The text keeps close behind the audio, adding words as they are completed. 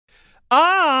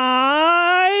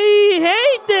I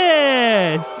hate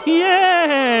this!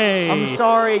 Yay! I'm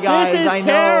sorry, guys. This is I know.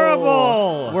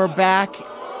 terrible. We're back.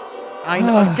 I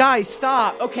know. Guys,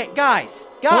 stop. Okay, guys.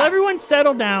 Well, everyone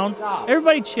settle down. Stop.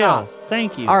 Everybody chill. Stop.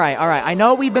 Thank you. All right. I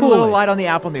know we've been Cool a little it. light on the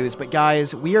Apple News, but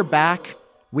guys, we are back.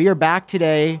 We are back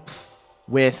today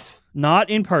with Not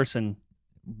in person.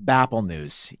 Bapple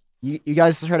News. You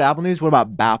guys heard of Apple News? What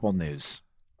about Bapple News?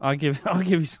 I'll give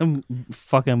you some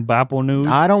fucking Bapple news.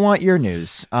 I don't want your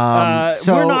news.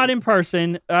 So We're not in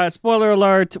person. Spoiler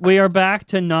alert, we are back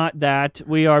to not that.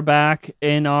 We are back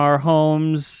in our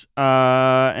homes,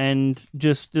 and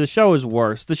just the show is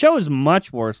worse. The show is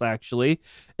much worse, actually.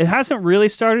 It hasn't really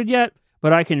started yet,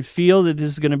 but I can feel that this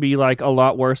is going to be like a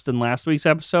lot worse than last week's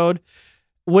episode,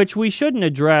 which we shouldn't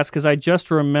address because I just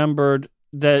remembered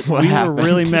that What we happened? were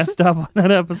really messed up on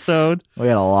that episode. We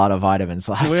had a lot of vitamins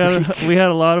last week. We had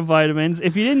a lot of vitamins.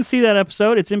 If you didn't see that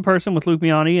episode, it's in person with Luke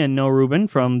Miani and Noah Rubin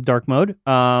from Dark Mode,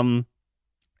 and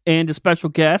a special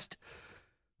guest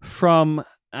from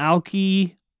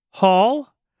Alki Hall.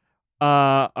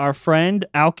 Our friend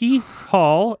Alki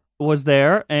Hall was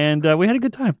there, and we had a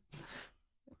good time.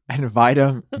 And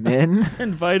vitamin. And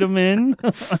vitamin.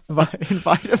 Vitamin.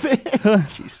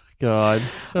 Jeez. God.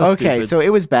 So Okay, stupid. so it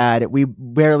was bad. We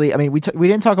barely. I mean, we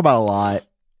didn't talk about a lot,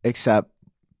 except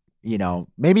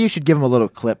maybe you should give them a little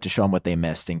clip to show them what they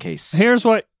missed in case. Here's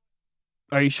what.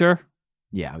 Are you sure?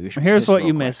 Yeah. We should, Here's just what real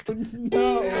you quick. missed.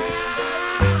 No.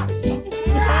 No.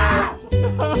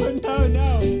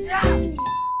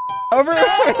 Over.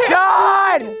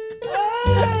 God!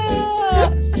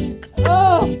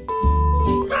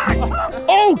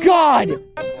 Oh God!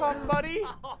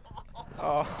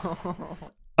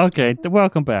 Okay,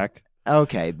 welcome back.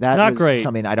 Okay, that Not was great.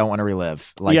 something I don't want to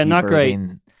relive. Like Yeah, you not great.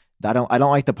 birthing- I don't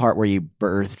like the part where you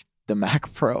birthed the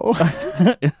Mac Pro.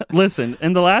 Listen,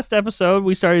 in the last episode,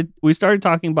 we started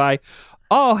talking by,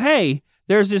 oh hey,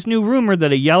 there's this new rumor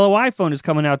that a yellow iPhone is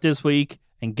coming out this week,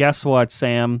 and guess what,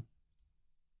 Sam?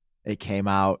 It came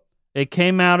out. It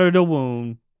came out of the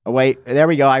womb. Oh wait, there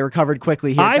we go. I recovered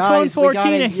quickly here. iPhone Guys, we 14,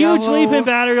 got a huge yellow. leap in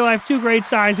battery life, 2 great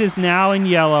sizes, now in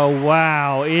yellow.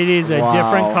 Wow, it is a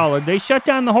different Wow. color. They shut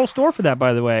down the whole store for that,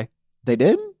 by the way. They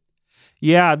did?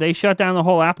 Yeah, they shut down the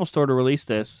whole Apple store to release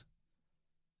this.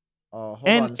 Oh, hold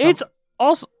And on. it's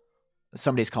also...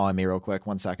 Somebody's calling me real quick.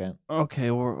 1 second. Okay,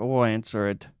 we'll answer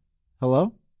it.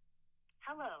 Hello?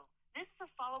 Hello. This is a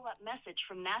follow-up message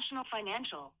from National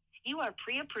Financial. You are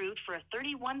pre-approved for a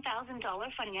 $31,000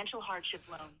 financial hardship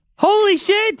loan. Holy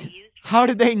shit! How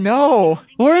did they know?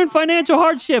 We're in financial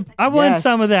hardship. I won Yes,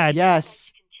 some of that.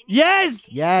 Yes. Yes!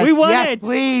 Yes. We won yes, it!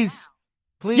 Please.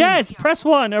 Please. Yes, press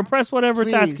 1 or press whatever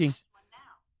it's asking. Please.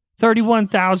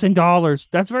 $31,000.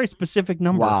 That's a very specific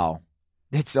number. Wow.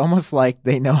 It's almost like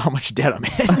they know how much debt I'm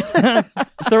in.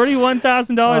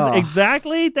 $31,000 Oh.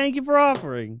 exactly. Thank you for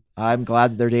offering. I'm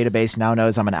glad their database now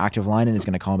knows I'm an active line and is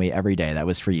going to call me every day. That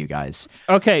was for you guys.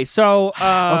 Okay, so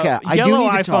Okay, I do yellow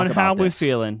need to talk iPhone, how about we this.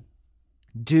 feeling?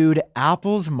 Dude,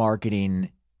 Apple's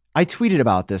marketing. I tweeted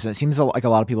about this, and it seems like a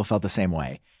lot of people felt the same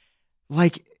way.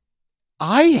 Like,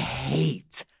 I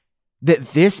hate that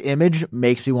this image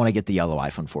makes me want to get the yellow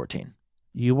iPhone 14.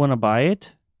 You want to buy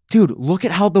it? Dude, look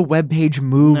at how the web page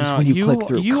moves No, when you click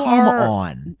through. you Come are-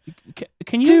 on.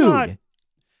 Can you Dude, not?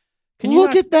 Can you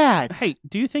look not- at that. Hey,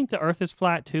 do you think the Earth is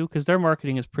flat too? Because their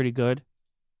marketing is pretty good.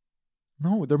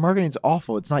 No, their marketing's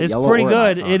awful. It's not It's yellow pretty or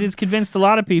good. iPhone. It has convinced a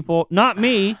lot of people. Not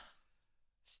me.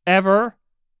 Ever.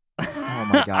 Oh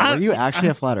my God. Were you actually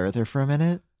a flat earther for a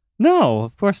minute? No,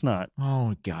 of course not.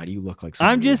 Oh God, you look like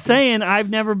I'm somebody just would be. saying I've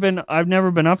never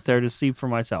been up there to see for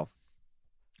myself.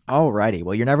 Alrighty.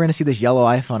 Well, you're never going to see this yellow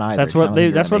iPhone either. That's 'cause I what don't they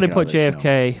think you're that's where gonna they make put it on this show.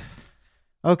 JFK.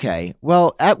 Okay.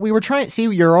 Well, we were trying. See,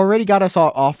 you already got us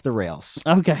all off the rails.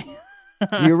 Okay.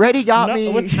 You already got No,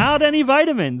 me without any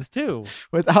vitamins too.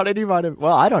 without any vitamin.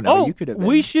 Well, I don't know. Oh, You could have. Been.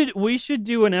 we should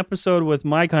do an episode with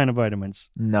my kind of vitamins.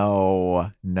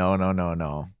 No.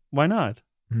 Why not?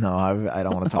 No, I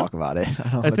don't want to talk about it.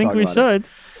 I think we should.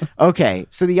 Okay,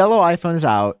 so the yellow iPhone is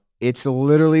out. It's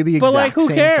literally the But, exact like, who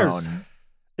same cares? phone.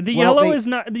 The Well, yellow they- is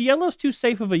not. The yellow's too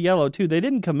safe of a yellow too. They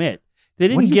didn't commit. They What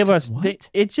didn't are you give ta- us. what?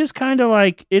 It's just kind of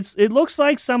like It looks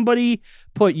like somebody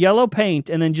put yellow paint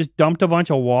and then just dumped a bunch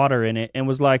of water in it and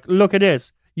was like, "Look at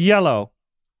this, yellow."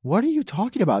 What are you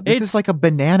talking about? This It's- is like a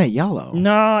banana yellow.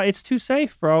 No, it's too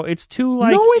safe, bro. It's too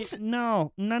like. No, it's-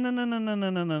 no.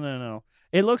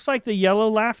 It looks like the yellow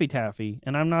Laffy Taffy,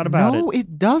 and I'm not about no,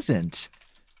 it doesn't.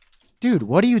 Dude,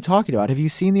 what are you talking about? Have you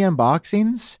seen the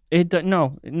unboxings? it.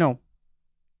 No.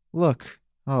 Look.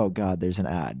 Oh God, there's an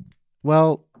ad.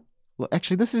 Well,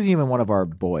 Actually, this isn't even one of our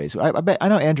boys. I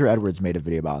know Andrew Edwards made a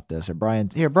video about this, or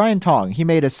Brian Tong. He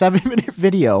made a 7-minute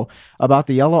video about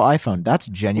the yellow iPhone. That's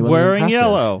genuinely Wearing impressive.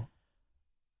 yellow.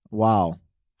 Wow.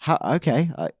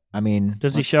 Okay. I mean,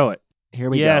 Does he show it? Here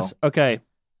we Yes. go. Okay.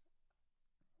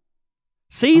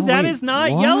 See, Oh, that wait, is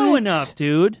not what? yellow enough,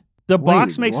 dude. The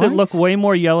box makes it look what? way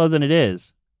more yellow than it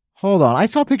is. Hold on. I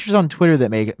saw pictures on Twitter that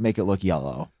make it look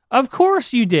yellow. Of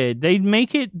course you did.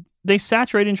 They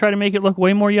saturate and try to make it look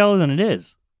way more yellow than it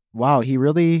is. Wow, he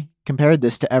really compared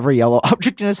this to every yellow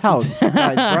object in his house.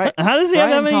 Guys, How does he have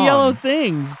that Brian many Tong. yellow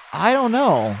things? I don't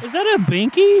know. Is that a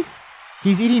binky?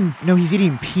 He's eating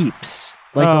Peeps.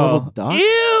 Like the little duck.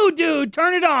 Ew, dude,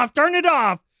 turn it off. Turn it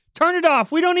off. Turn it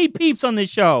off. We don't eat Peeps on this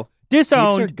show.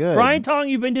 Disowned. Peeps are good. Brian Tong,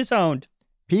 you've been disowned.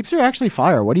 Peeps are actually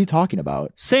fire. What are you talking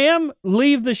about? Sam,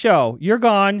 leave the show. You're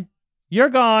gone. You're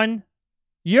gone.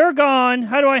 You're gone.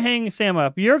 How do I hang Sam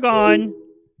up? You're gone.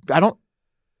 I don't.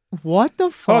 What the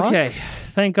fuck? Okay.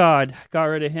 Thank God. Got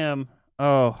rid of him.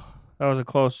 Oh, that was a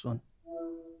close one.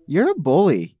 You're a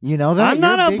bully. You know that? I'm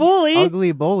not You're a big, bully.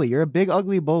 Ugly bully. You're a big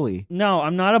ugly bully. No,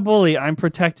 I'm not a bully. I'm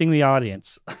protecting the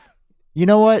audience. You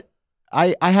know what?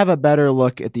 I have a better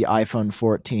look at the iPhone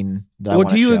 14 that I Well, want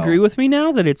to do you show. agree with me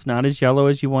now that it's not as yellow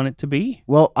as you want it to be?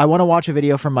 Well, I want to watch a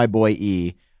video from my boy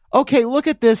E. Okay, look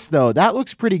at this though. That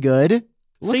looks pretty good.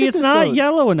 Look See, at it's this, not though.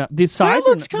 yellow enough. The sides,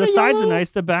 looks the kinda sides are yellow.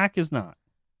 nice. The back is not.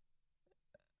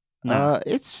 No.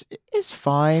 It's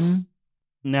fine.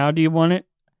 Now, do you want it?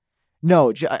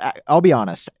 No, I'll be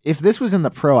honest. If this was in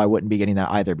the Pro, I wouldn't be getting that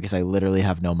either because I literally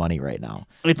have no money right now.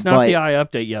 It's not But- the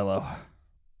iUpdate yellow.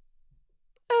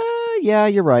 Yeah,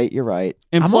 you're right. You're right.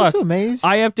 And I'm plus, also amazed.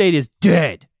 iUpdate is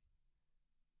dead.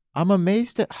 I'm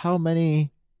amazed at how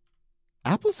many.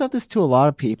 Apple sent this to a lot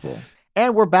of people,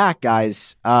 and we're back,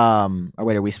 guys. Oh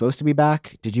wait, are we supposed to be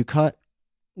back? Did you cut?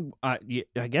 I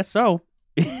guess so.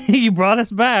 You brought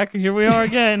us back. Here we are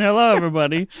again. Hello,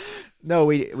 everybody. No,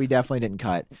 we definitely didn't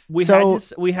cut. We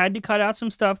had to cut out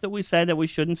some stuff that we said that we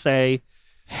shouldn't say.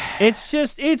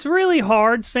 It's really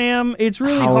hard, Sam. It's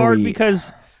really How are hard we-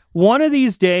 because one of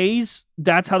these days,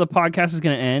 that's how the podcast is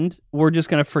going to end. We're just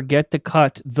going to forget to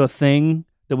cut the thing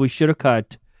that we should have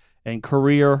cut, and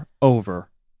career over.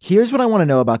 Here's what I want to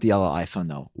know about the yellow iPhone,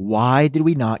 though. Why did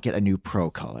we not get a new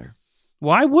Pro color?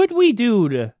 Why would we,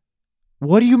 dude?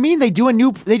 What do you mean they did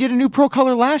a new Pro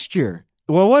color last year?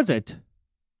 What was it?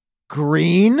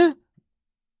 Green?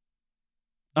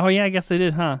 Oh yeah, I guess they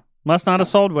did, huh? Must not have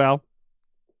sold well.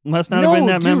 Must not have been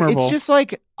that dude, memorable. It's just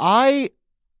like I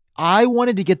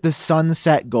wanted to get the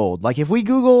sunset gold. Like if we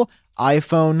Google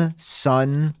iPhone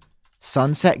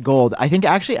sunset gold, I think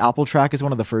actually Apple Track is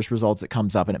one of the first results that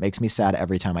comes up, and it makes me sad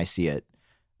every time I see it.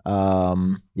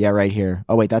 Yeah, right here.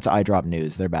 Oh wait, that's iDrop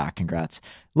News. They're back. Congrats.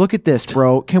 Look at this,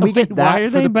 bro. Can we Wait, get that why are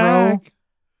for they the back?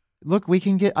 Pro? Look, we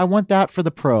can get. I want that for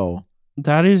the Pro.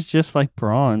 That is just like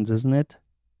bronze, isn't it?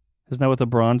 Isn't that what the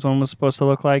bronze one was supposed to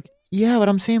look like? Yeah, but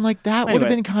I'm saying like that would have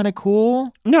Anyway. been kind of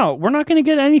cool. No, we're not going to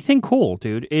get anything cool,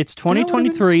 dude. It's would've been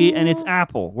 2023 and it's cool.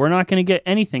 Apple. We're not going to get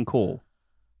anything cool.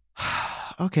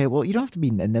 Okay, well, you don't have to be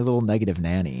a little negative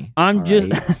nanny. I'm all just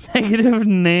right? negative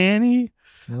nanny.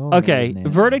 A little Okay, negative nanny.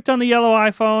 verdict on the yellow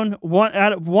iPhone, 1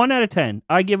 out of 10.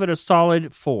 I give it a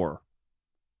solid 4.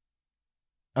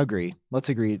 Agree. Let's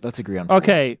agree. Let's agree on. 4.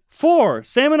 Okay, 4.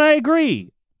 Sam and I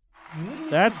agree.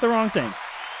 That's the wrong thing.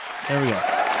 There we go.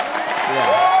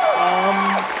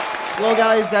 Well,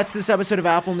 guys, that's this episode of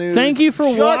Apple News. Thank you for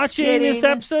Just watching kidding. this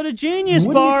episode of Genius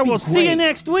Wouldn't Bar. it be We'll see you great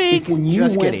next week. when you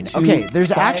Just went kidding. to Okay, there's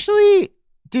buy- actually,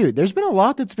 dude, there's been a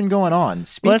lot that's been going on.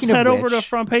 Speaking Let's of head over to which-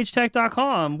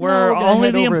 frontpagetech.com No, where we're gonna only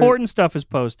head the over- important stuff is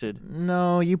posted.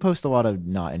 No, you post a lot of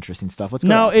not interesting stuff. Let's go.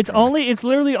 No, to it's Apple Track. it's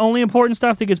literally only important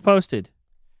stuff that gets posted.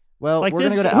 Well, Like we're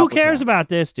this, gonna go to who Apple cares Track. about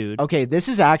this, dude? Okay, this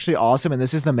is actually awesome, and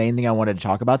this is the main thing I wanted to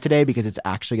talk about today because it's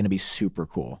actually going to be super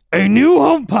cool. A new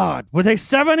HomePod with a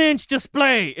 7-inch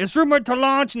display is rumored to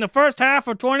launch in the first half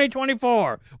of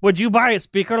 2024. Would you buy a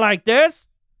speaker like this?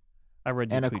 I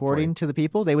read your And tweet for according you. to the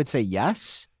people, they would say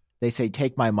yes. They say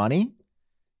take my money.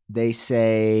 They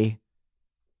say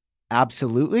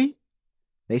absolutely.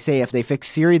 They say if they fix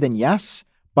Siri, then yes.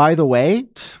 By the way,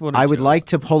 What a I would joke. like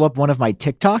to pull up one of my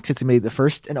TikToks. It's gonna be the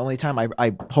first and only time I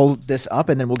pull this up,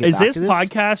 and then we'll get Is back this to this.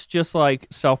 podcast just like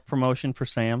self-promotion for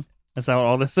Sam? Is that what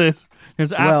all this is?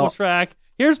 Here's Well- Apple Track.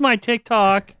 Here's my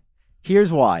TikTok. Here's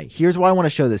why. Here's why I want to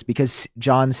show this because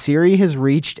John, Siri has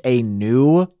reached a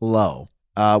new low.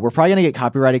 We're probably gonna get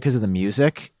copyrighted because of the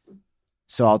music,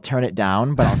 so I'll turn it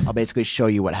down. But I'll basically show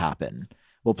you what happened.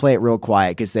 We'll play it real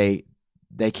quiet because they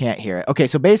can't hear it. Okay,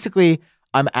 so basically,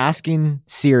 I'm asking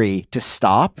Siri to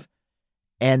stop,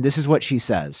 And this is what she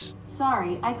says.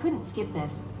 Sorry, I couldn't skip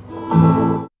this.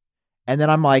 And then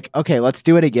I'm like, okay, let's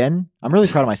do it again. I'm really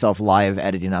proud of myself live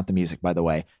editing out the music, by the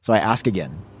way. So I ask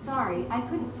again. Sorry, I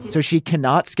couldn't skip. So she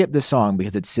cannot skip the song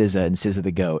because it's SZA and SZA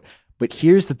the GOAT. But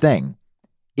here's the thing.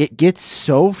 It gets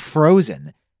so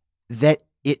frozen that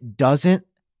it doesn't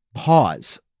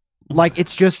pause. Like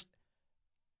it's just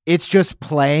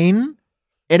playing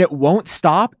and it won't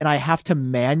stop. And I have to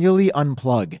manually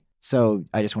unplug. So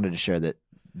I just wanted to share that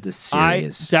this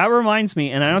series. That reminds me,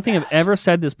 and I don't think I've ever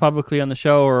said this publicly on the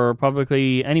show or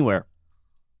publicly anywhere.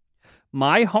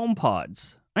 My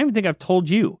HomePods, I don't even think I've told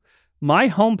you, my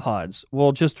HomePods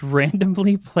will just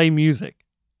randomly play music.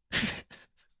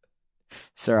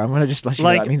 Sir, I'm going to just let you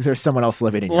know that means there's someone else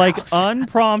living in your house.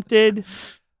 Unprompted,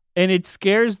 and it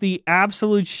scares the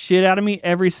absolute shit out of me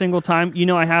every single time. You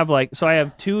know, I have I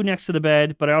have two next to the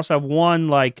bed, but I also have one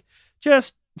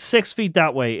just 6 feet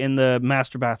that way in the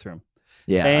master bathroom.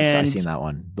 Yeah, and, I've seen that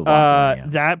one.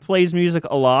 That plays music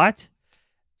a lot,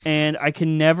 and I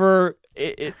can never...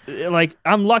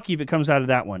 I'm lucky if it comes out of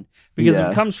that one, because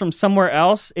if it comes from somewhere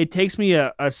else, it takes me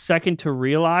a second to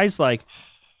realize,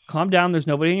 calm down, there's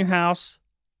nobody in your house.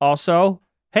 Also,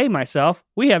 hey, myself,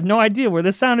 we have no idea where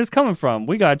this sound is coming from.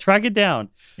 We got to track it down.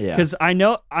 Yeah. Because I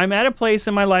know I'm at a place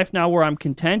in my life now where I'm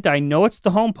content. I know it's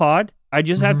the HomePod. I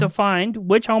just have to find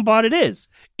which HomePod it is.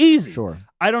 Easy. Sure.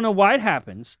 I don't know why it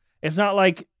happens. It's not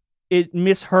like it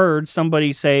misheard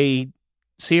somebody say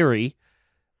Siri.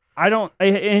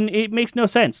 And it makes no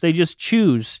sense. They just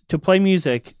choose to play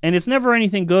music, and it's never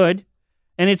anything good.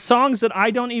 And it's songs that I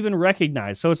don't even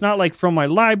recognize. So it's not like from my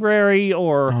library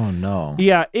or... Oh, no.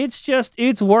 Yeah,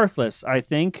 it's worthless, I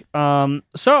think. Damn.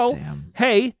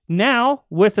 Hey, now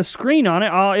with a screen on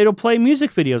it, it'll play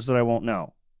music videos that I won't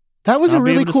know. That was a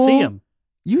really cool... See them.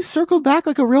 You circled back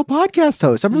like a real podcast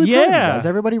host. I'm really proud of you guys.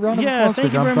 Everybody round of applause for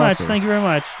John Prosser. Thank you very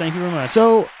much. Thank you very much.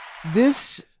 So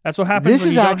this... That's what happens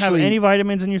when you don't have any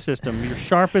vitamins in your system. You're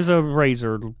sharp as a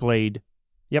razor blade.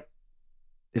 Yep.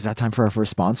 Is that time for our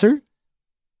first sponsor?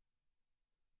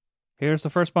 Here's the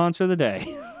first sponsor of the day.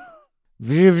 Trim.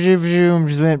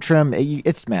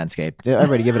 It's Manscaped.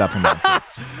 Everybody give it up for Manscaped.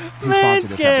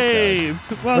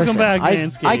 Manscaped. Welcome back,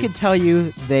 Manscaped. I can tell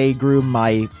you they grew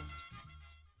my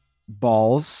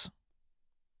balls.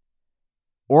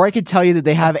 Or I could tell you that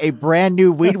they have a brand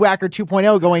new Weed Whacker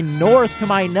 2.0 going north to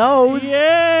my nose.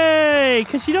 Yay!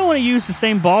 Because you don't want to use the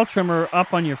same ball trimmer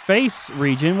up on your face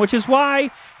region, which is why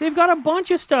they've got a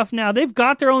bunch of stuff now. They've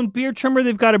got their own beard trimmer.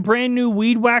 They've got a brand new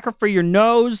Weed Whacker for your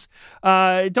nose.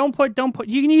 Don't put.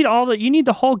 You need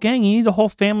the whole gang. You need the whole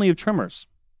family of trimmers.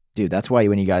 Dude, that's why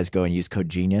when you guys go and use code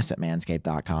GENIUS at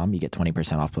manscaped.com, you get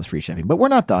 20% off plus free shipping. But we're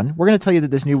not done. We're going to tell you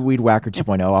that this new Weed Whacker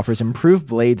 2.0 offers improved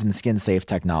blades and skin-safe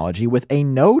technology with a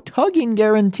no-tugging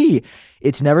guarantee.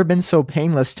 It's never been so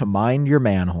painless to mind your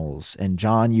manholes. And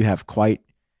John, you have quite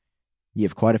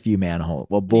a few manholes.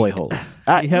 Well, boy holes.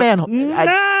 Manholes.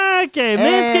 Okay,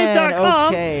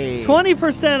 manscaped.com.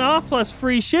 20% off plus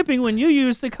free shipping when you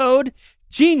use the code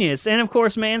GENIUS. And of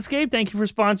course, Manscaped, thank you for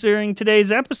sponsoring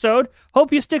today's episode.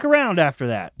 Hope you stick around after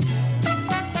that.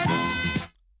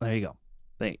 There you go.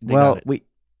 They got it.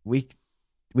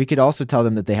 We could also tell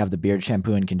them that they have the beard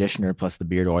shampoo and conditioner plus the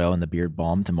beard oil and the beard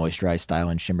balm to moisturize, style,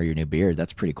 and shimmer your new beard.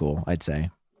 That's pretty cool, I'd say.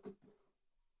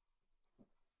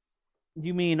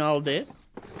 You mean all this?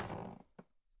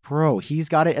 Bro, he's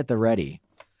got it at the ready.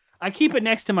 I keep it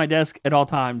next to my desk at all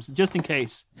times, just in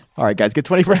case. All right, guys, get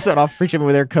 20% off free shipping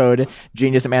with our code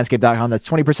GENIUS at manscaped.com. That's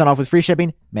 20% off with free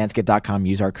shipping. Manscaped.com.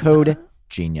 Use our code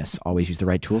GENIUS. Always use the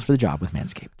right tools for the job with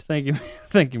Manscaped. Thank you.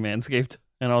 Thank you, Manscaped.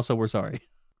 And also, we're sorry.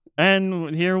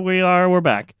 And here we are. We're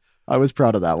back. I was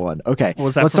proud of that one. Okay,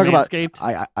 was that let's talk Manscaped?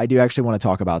 about. I do actually want to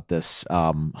talk about this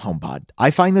HomePod. I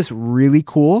find this really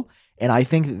cool, and I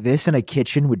think this in a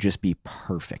kitchen would just be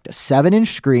perfect. A 7-inch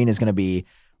screen is going to be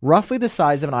roughly the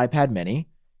size of an iPad mini,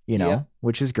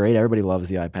 which is great. Everybody loves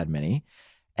the iPad mini.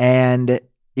 And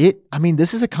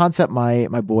this is a concept my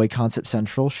boy Concept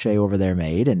Central, Shay over there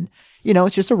made. And,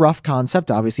 it's just a rough concept.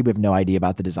 Obviously, we have no idea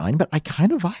about the design, but I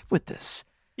kind of vibe with this.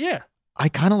 Yeah. I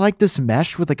kind of like this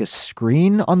mesh with like a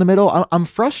screen on the middle. I'm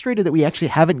frustrated that we actually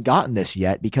haven't gotten this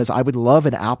yet because I would love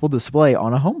an Apple display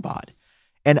on a HomePod.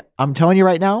 And I'm telling you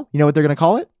right now, you know what they're going to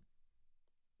call it?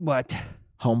 What?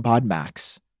 HomePod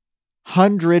Max.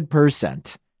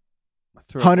 100%.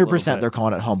 100% they're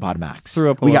calling it HomePod Max.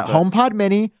 We got HomePod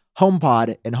Mini,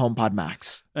 HomePod, and HomePod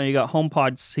Max. And you got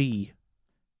HomePod C.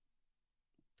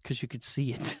 Because you could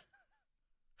see it.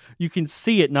 You can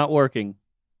see it not working.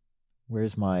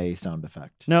 Where's my sound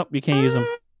effect? Nope, you can't use them.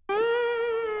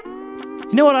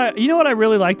 You know what I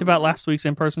really liked about last week's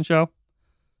in-person show?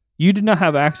 You did not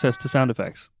have access to sound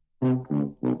effects.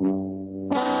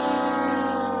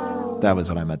 That was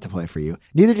what I meant to play for you.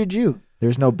 Neither did you.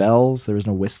 There's no bells. There was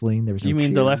no whistling. There was no You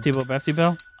mean the cheering. lefty lefty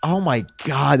bell? Oh my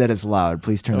God, that is loud.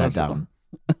 Please turn that down.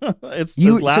 It's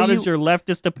You- as loud so as your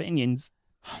leftist opinions.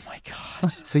 Oh my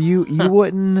God. So you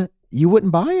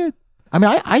wouldn't buy it? I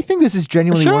mean, I think this is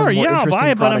genuinely one of Sure, the more yeah, I'll interesting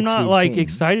buy it, but I'm products not we've like seen.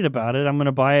 excited about it. I'm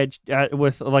gonna buy it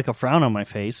with like a frown on my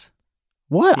face.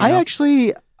 What? You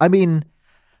know? I mean,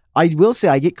 I will say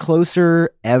I get closer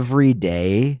every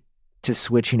day to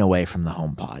switching away from the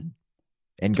HomePod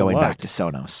and To going what? back to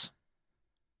Sonos.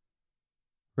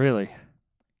 Really?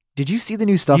 Did you see the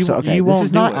new stuff? You- So, okay, you this won't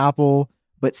is do not it. Apple,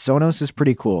 but Sonos is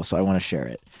pretty cool, so I want to share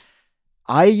it.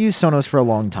 I use Sonos for a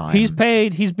long time. He's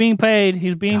paid. He's being paid.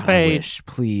 He's being God, I paid. wish.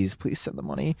 Please send the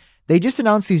money. They just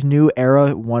announced these new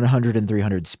Era 100 and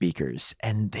 300 speakers,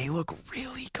 and they look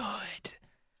really good.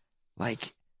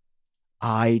 Like,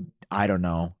 I don't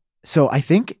know. So I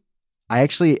think I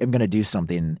actually am going to do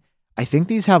something. I think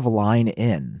these have line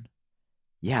in.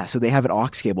 Yeah, so they have an aux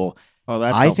cable. Oh,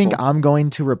 that's I think helpful. I'm going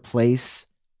to replace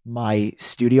my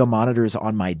studio monitors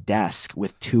on my desk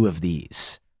with 2 of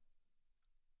these.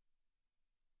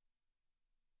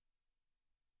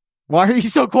 Why are you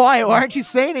so quiet? Why aren't you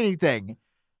saying anything?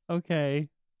 Okay.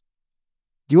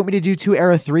 Do you want me to do 2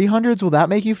 Era 300s? Will that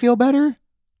make you feel better?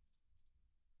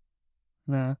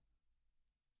 Nah.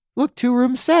 Look,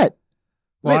 2-room set.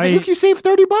 Why- Look, you save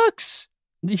 $30.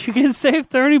 You can save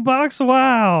 $30.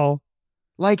 Wow.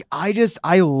 Like, I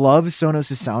love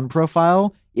Sonos' sound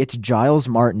profile. It's Giles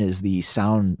Martin is the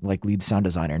lead sound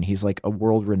designer, and he's like a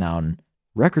world-renowned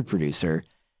record producer.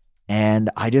 And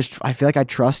I feel like I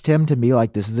trust him to be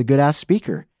like, this is a good ass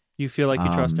speaker. You feel like you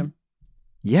trust him?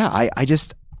 Yeah,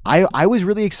 I was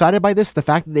really excited by this. The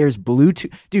fact that there's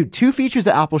Bluetooth, dude, 2 features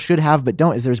that Apple should have but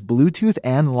don't is there's Bluetooth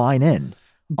and line in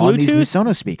on these new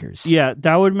Sonos speakers. Yeah,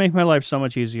 that would make my life so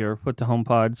much easier with the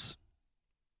HomePods.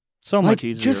 So much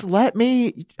easier. Just let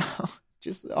me,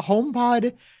 just a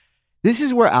HomePod. This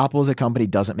is where Apple as a company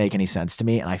doesn't make any sense to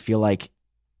me. And I feel like,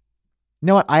 you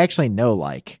know what? I actually know,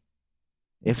 like,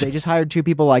 if they just hired 2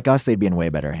 people like us, they'd be in way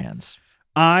better hands.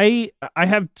 I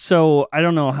have, so I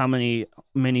don't know how many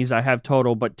minis I have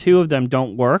total, but 2 of them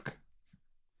don't work.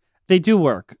 They do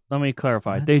work. Let me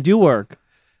clarify. What? They do work.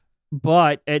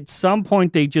 But at some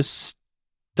point they just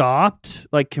stopped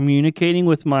like communicating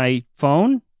with my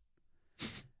phone.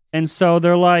 And so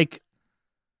they're like,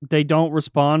 they don't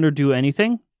respond or do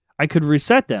anything. I could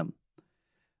reset them,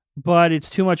 but it's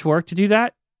too much work to do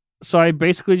that. So I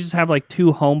basically just have like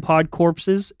 2 HomePod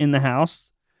corpses in the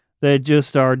house that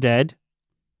just are dead.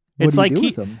 It's like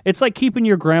it's like keeping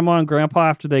your grandma and grandpa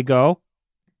after they go.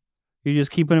 You're just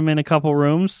keeping them in a couple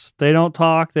rooms. They don't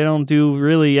talk. They don't do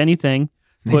really anything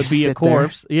They but just be a sit there.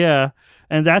 corpse. Yeah,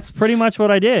 and that's pretty much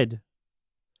what I did.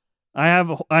 I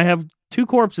have 2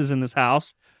 corpses in this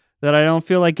house that I don't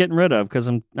feel like getting rid of because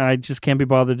I just can't be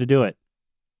bothered to do it.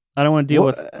 I don't want to deal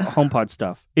with HomePod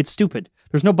stuff. It's stupid.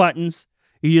 There's no buttons.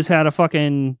 You just had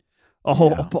to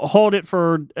hold it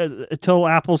for until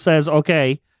Apple says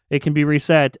okay. It can be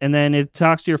reset, and then it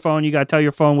talks to your phone. You got to tell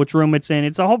your phone which room it's in.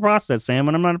 It's a whole process, Sam,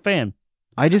 and I'm not a fan.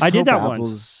 I did hope that Apple's,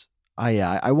 once.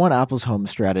 I want Apple's home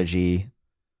strategy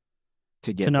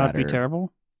to get To not better. be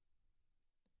terrible.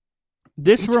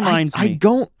 This reminds me.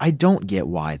 I don't get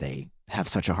why they have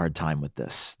such a hard time with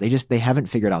this. They haven't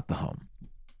figured out the home.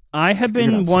 I have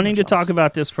figured been out so wanting much to talk else.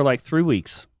 about this for like 3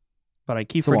 weeks, but I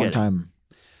keep It's a long forgetting. time.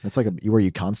 That's like were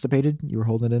you constipated? You were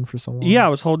holding it in for so long? Yeah, I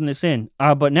was holding this in,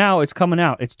 but now it's coming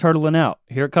out. It's turtling out.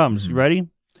 Here it comes. You ready?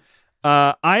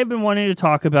 I have been wanting to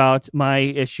talk about my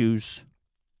issues,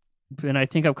 and I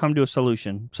think I've come to a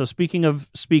solution. So speaking of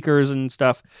speakers and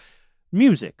stuff,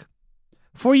 music.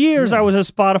 For years, Yeah. I was a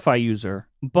Spotify user,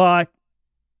 but,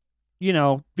 you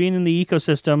know, being in the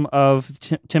ecosystem of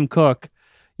Tim Cook,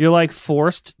 you're like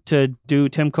forced to do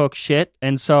Tim Cook shit,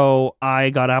 and so I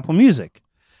got Apple Music.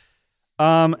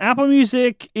 Apple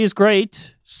Music is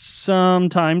great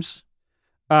sometimes.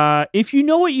 If you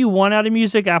know what you want out of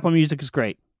music, Apple Music is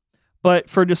great. But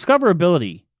for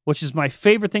discoverability, which is my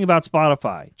favorite thing about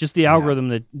Spotify, just the algorithm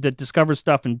that discovers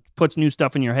stuff and puts new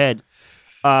stuff in your head,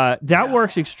 that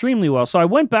works extremely well. So I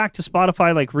went back to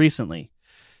Spotify like recently,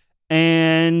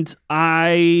 and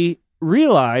I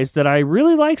realized that I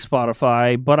really like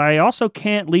Spotify, but I also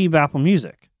can't leave Apple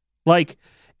Music. Like,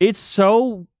 it's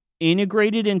so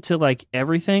integrated into like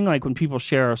everything, like when people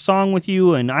share a song with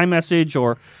you and iMessage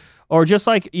or just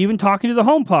like even talking to the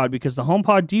HomePod, because the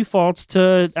HomePod defaults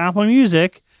to Apple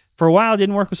Music. For a while, it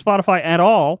didn't work with Spotify at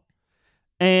all.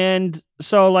 And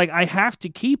so like I have to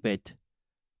keep it.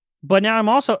 But now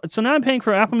I'm paying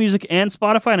for Apple Music and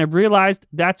Spotify, and I've realized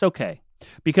that's okay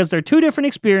because they're two different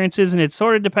experiences, and it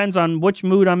sort of depends on which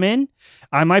mood I'm in.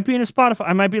 I might be in a Spotify.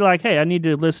 I might be like, hey, I need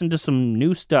to listen to some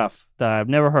new stuff that I've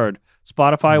never heard.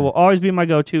 Spotify will always be my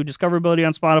go-to. Discoverability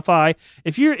on Spotify.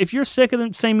 If you're sick of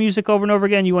the same music over and over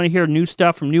again, you want to hear new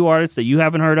stuff from new artists that you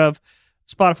haven't heard of,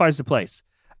 Spotify's the place.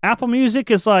 Apple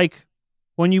Music is like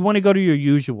when you want to go to your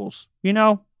usuals, you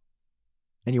know?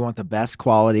 And you want the best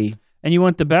quality. And you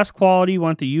want the best quality, you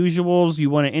want the usuals,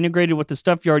 you want to integrate it with the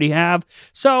stuff you already have.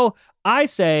 So I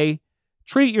say,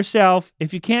 treat yourself.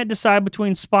 If you can't decide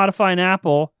between Spotify and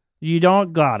Apple, you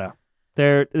don't gotta.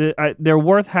 They're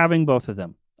worth having both of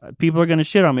them. People are going to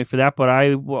shit on me for that, but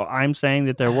I'm saying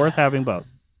that they're worth having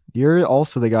both. You're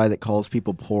also the guy that calls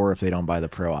people poor if they don't buy the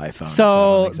Pro iPhone.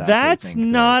 So that's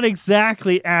not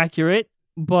exactly accurate,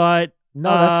 but... No,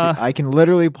 I can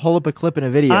literally pull up a clip in a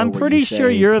video. I'm pretty sure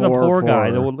you're the poor guy,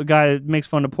 the guy that makes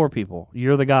fun of poor people.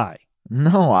 You're the guy.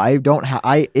 No, I don't have.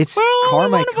 It's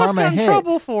karma hit.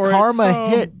 Trouble for karma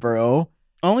hit, bro.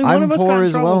 Only one of us got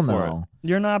in trouble for now. it.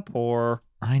 You're not poor.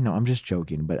 I know. I'm just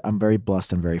joking, but I'm very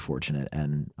blessed and very fortunate,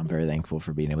 and I'm very thankful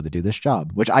for being able to do this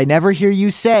job, which I never hear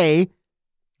you say.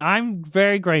 I'm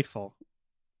very grateful.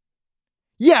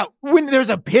 Yeah, when there's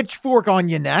a pitchfork on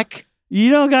your neck. You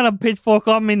don't got a pitchfork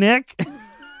on me neck.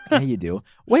 Yeah, you do.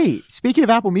 Wait, speaking of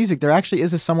Apple Music, there actually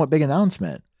is a somewhat big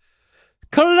announcement.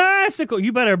 Classical.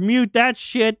 You better mute that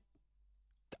shit.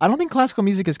 I don't think classical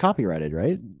music is copyrighted,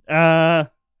 right?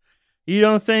 You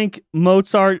don't think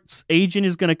Mozart's agent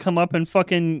is going to come up and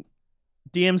fucking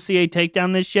DMCA take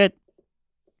down this shit?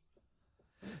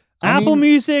 Apple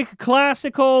Music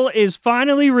Classical is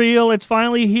finally real. It's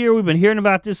finally here. We've been hearing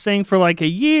about this thing for like a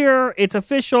year. It's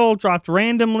official, dropped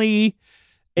randomly.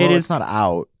 It's not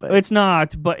out. But... It's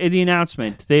not, but the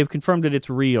announcement, they've confirmed that it's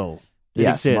real.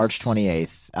 Yes, March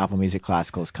 28th, Apple Music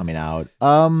Classical is coming out.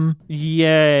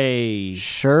 Yay.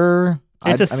 Sure.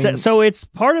 So it's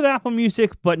part of Apple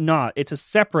Music, but not. It's a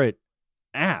separate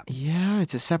app. Yeah,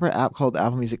 it's a separate app called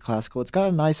Apple Music Classical. It's got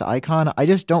a nice icon. I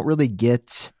just don't really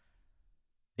get...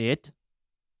 it.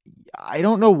 I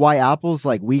don't know why Apple's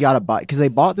like, we gotta buy, because they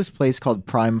bought this place called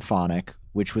Prime Phonic,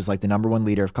 which was like the #1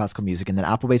 leader of classical music, and then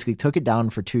Apple basically took it down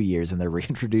for 2 years and they're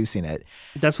reintroducing it.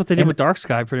 That's what they did with Dark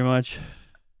Sky, pretty much.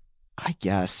 I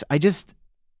guess.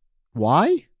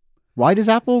 Why does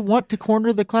Apple want to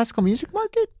corner the classical music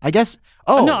market? I guess.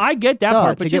 Oh no, I get that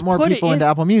part, but to get more people into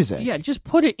Apple Music. Yeah, just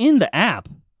put it in the app.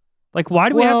 Like, why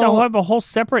do we have to have a whole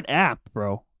separate app,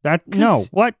 bro?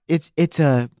 What? It's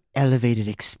a elevated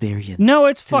experience. No,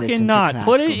 it's fucking not.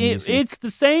 Put it in, it's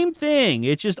the same thing.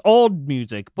 It's just old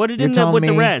music. Put it in there with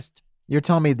the rest. You're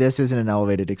telling me this isn't an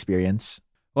elevated experience?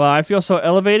 Well, I feel so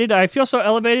elevated. I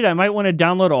might want to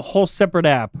download a whole separate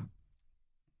app.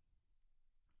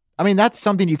 I mean, that's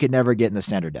something you could never get in the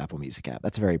standard Apple Music app.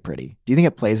 That's very pretty. Do you think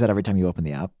it plays that every time you open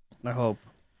the app? I hope.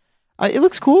 It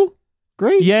looks cool.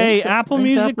 Great. Yay, Apple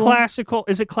Music Classical.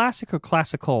 Is it classic or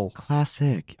classical?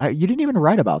 Classic. You didn't even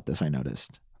write about this, I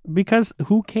noticed. Because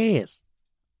who cares?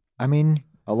 I mean,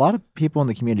 a lot of people in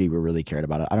the community were really cared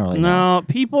about it. I don't really know. No,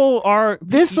 people are...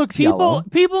 This looks yellow.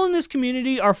 People in this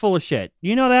community are full of shit.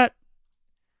 You know that?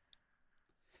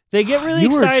 They get really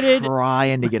excited. You were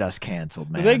trying to get us canceled,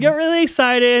 man. They get really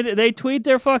excited. They tweet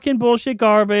their fucking bullshit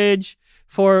garbage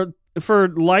for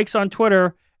likes on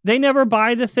Twitter. They never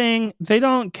buy the thing. They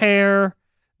don't care.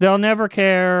 They'll never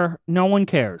care. No one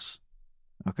cares.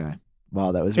 Okay.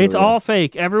 Wow, that was It's all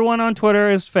fake. Everyone on Twitter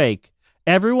is fake.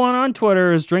 Everyone on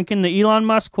Twitter is drinking the Elon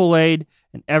Musk Kool-Aid,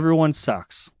 and everyone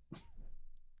sucks.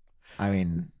 I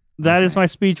mean... That is my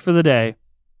speech for the day.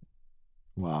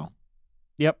 Wow.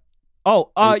 Yep.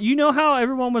 Oh, you know how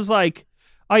everyone was like,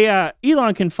 oh yeah,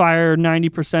 Elon can fire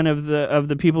 90% of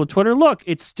the people at Twitter. Look,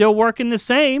 it's still working the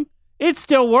same. It's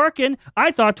still working.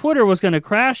 I thought Twitter was going to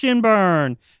crash and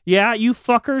burn. Yeah, you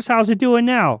fuckers, how's it doing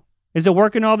now? Is it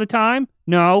working all the time?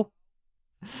 No.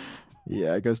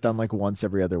 Yeah, it goes down like once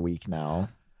every other week now.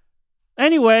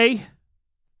 Anyway.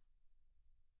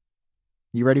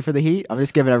 You ready for the heat? I'm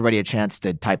just giving everybody a chance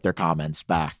to type their comments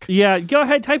back. Yeah, go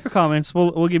ahead, type your comments.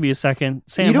 We'll give you a second.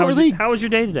 Sam, how was your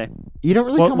day today? You don't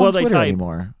really come on Twitter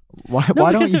anymore. Why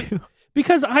don't you?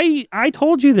 Because I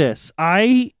told you this.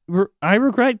 I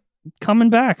regret coming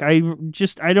back. I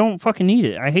don't fucking need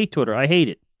it. I hate Twitter. I hate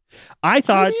it. I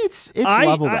thought it's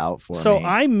leveled out for me. So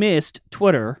I missed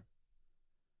Twitter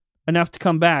enough to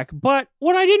come back. But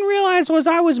what I didn't realize was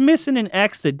I was missing an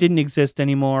X that didn't exist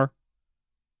anymore.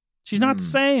 She's not the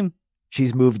same.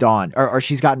 She's moved on. Or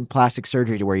she's gotten plastic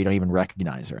surgery to where you don't even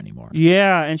recognize her anymore.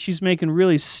 Yeah, and she's making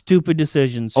really stupid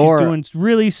decisions. She's doing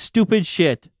really stupid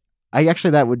shit.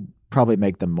 That would probably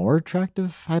make them more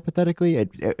attractive, hypothetically.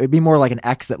 It'd be more like an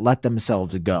ex that let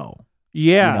themselves go.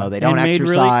 Yeah. You know, they don't and made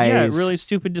exercise. really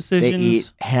stupid They decisions.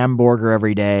 eat hamburger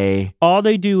every day. All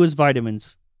they do is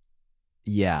vitamins.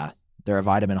 Yeah, they're a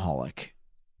vitamin holic.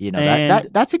 You know, And-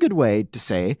 that's a good way to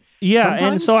say. Yeah, and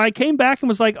Sometimes- so I came back and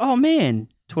was like, "Oh man,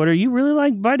 Twitter, you really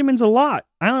like vitamins a lot.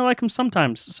 I only like them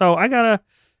sometimes, so I gotta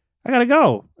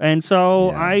go." And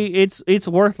so Yeah. it's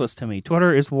worthless to me.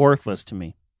 Twitter is worthless to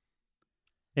me.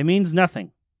 It means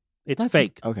nothing. It's That's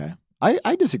fake. Okay.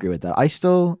 I disagree with that. I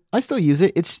still use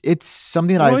it. It's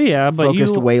something that Oh, I've yeah, but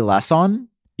focused you- way less on.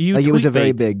 You Like it was a tweet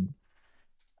very bait. big.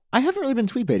 I haven't really been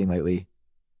tweet baiting lately.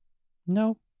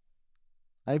 No,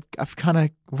 I've kind of.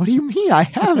 What do you mean? I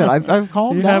haven't. I've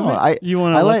calmed you down. haven't? You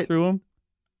want I to look let- through them?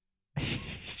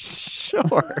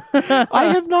 Sure. I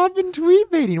have not been tweet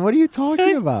baiting. What are you talking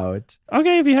Okay. about?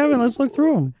 Okay, if you haven't, let's look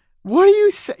through them. What do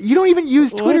you say? You don't even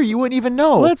use Twitter. Let's- You wouldn't even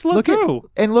know. let's look at, through.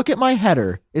 and look at my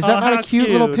header. Is that not a cute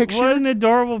little picture? What an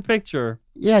adorable picture.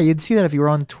 Yeah, you'd see that if you were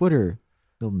on Twitter,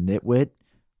 little nitwit.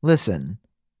 Listen,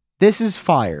 this is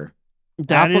fire.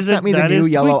 Apple sent me the new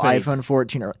yellow iPhone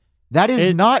 14. That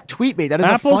is not tweet bait. That is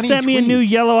Apple a funny sent me a tweet. new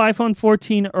yellow iPhone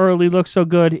 14 early. Looks so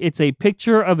good. It's a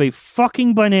picture of a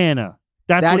fucking banana.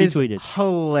 That's That what he is tweeted.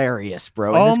 hilarious,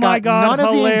 bro. Oh And this my got God, none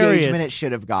of the hilarious. engagement it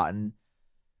should have gotten.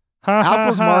 Ha, ha,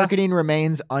 Apple's ha. marketing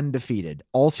remains undefeated.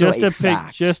 Also Just a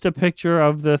fact. just a picture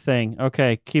of the thing.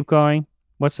 Okay, keep going.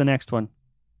 What's the next one?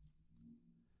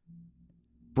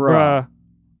 Bruh.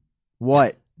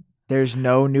 What? There's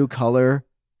no new color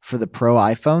for the Pro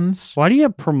iPhones? Why do you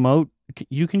promote?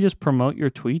 You can just promote your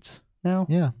tweets now.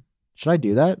 Yeah. Should I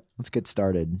do that? Let's get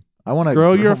started. I want to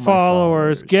Grow your my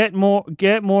followers. Get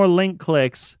more link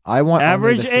clicks. I want only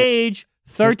Average the age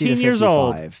 50 to 13 years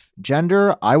old. 55.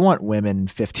 Gender, I want women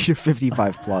 50 to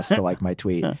 55 plus to like my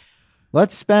tweet.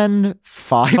 Let's spend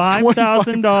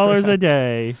 $5,000 a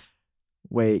day.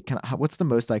 Wait, what's the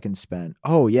most I can spend?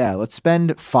 Oh yeah, let's spend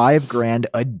 $5,000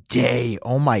 a day.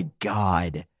 Oh my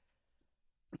god.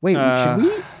 Wait, should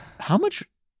we? How much?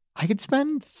 I could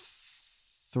spend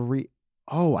three.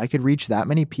 Oh, I could reach that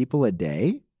many people a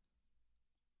day.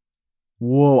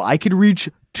 Whoa, I could reach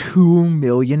 2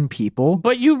 million people.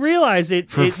 But you realize For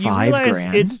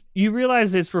 $5,000? You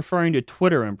realize it's referring to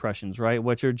Twitter impressions, right?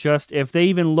 Which are just if they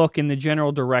even look in the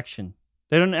general direction.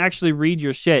 They don't actually read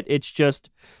your shit. It's just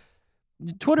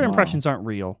Twitter Wow. impressions aren't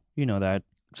real. You know that.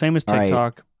 Same as All right.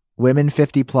 TikTok. Women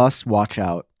 50 plus, watch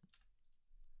out.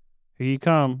 Here you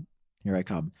come. Here I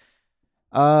come.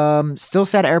 Still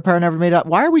sad AirPower never made up.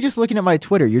 Why are we just looking at my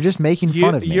Twitter? You're just making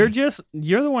fun of me. You're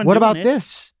the one. What doing about it.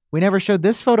 this? We never showed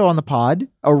this photo on the pod.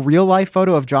 A real life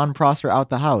photo of John Prosser out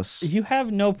the house. You have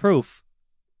no proof.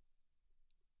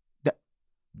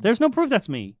 There's no proof that's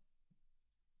me.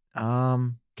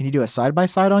 Can you do a side by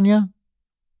side on you?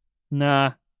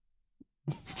 Nah.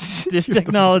 The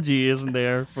technology isn't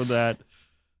there for that.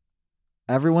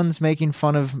 Everyone's making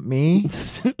fun of me.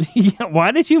 Yeah,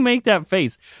 why did you make that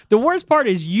face? The worst part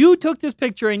is you took this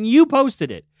picture and you posted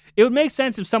it. It would make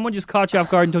sense if someone just caught you off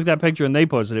guard and took that picture and they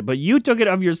posted it, but you took it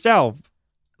of yourself.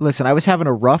 Listen, I was having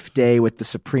a rough day with the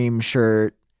Supreme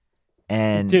shirt,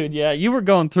 and Dude, yeah, you were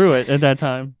going through it at that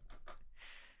time.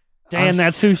 Damn, I'm that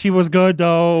s- sushi was good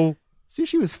though.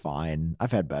 sushi was fine.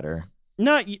 I've had better.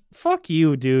 No, fuck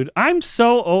you, dude. I'm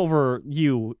so over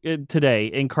you today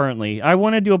and currently. I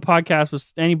want to do a podcast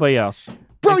with anybody else.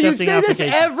 Bro, you accepting say this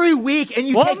applications. every week, and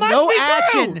you Well, take it must no be true.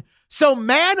 action. So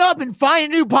man up and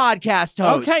find a new podcast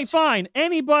host. Okay, fine.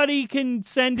 Anybody can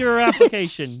send your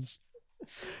application.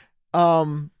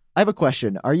 I have a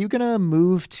question. Are you gonna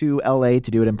move to LA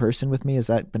to do it in person with me? Has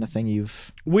that been a thing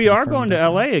you've? We are confirmed going to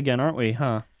with me? LA again, aren't we?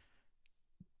 Huh?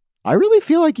 I really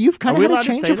feel like you've kind Are we of had allowed a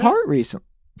to change say of that? heart recently.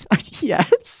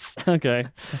 Yes. Okay.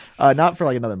 Not for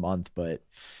like another month, but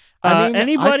I mean,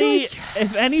 anybody, I feel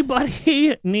if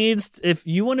anybody needs, if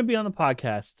you want to be on the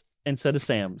podcast instead of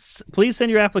Sam, please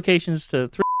send your applications to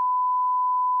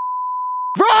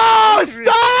Bro,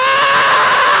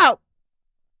 stop!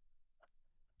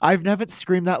 I've never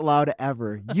screamed that loud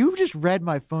ever. You just read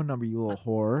my phone number, you little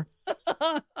whore.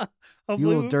 hopefully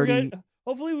little we dirty- forget-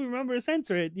 hopefully we remember to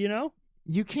censor it, you know?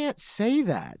 You can't say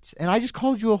that. And I just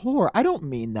called you a whore. I don't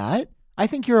mean that. I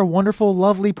think you're a wonderful,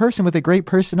 lovely person with a great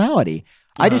personality.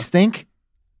 I Uh-huh. just think,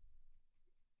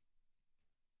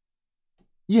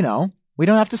 we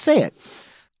don't have to say it.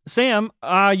 Sam,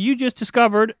 you just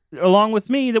discovered, along with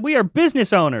me, that we are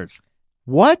business owners.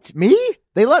 What? Me?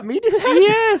 They let me do that?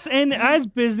 Yes, and as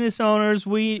business owners,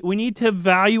 we need to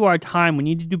value our time. We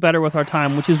need to do better with our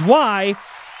time, which is why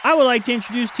I would like to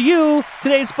introduce to you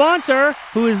today's sponsor,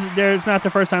 who is there. It's not the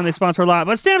first time they sponsor a lot,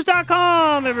 but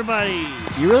Stamps.com, everybody.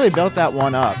 You really built that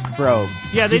one up, bro.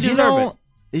 Yeah, they deserve it.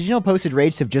 Did you know postage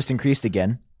rates have just increased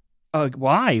again?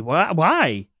 Why?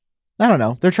 Why? I don't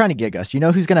know. They're trying to gig us. You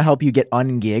know who's going to help you get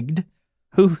ungigged?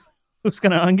 Who's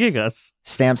going to ungig us?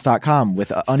 Stamps.com with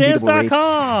ungiggable rates.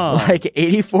 Stamps.com. Like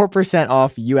 84%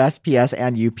 off USPS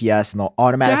and UPS, and they'll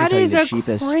automatically tell you the cheapest.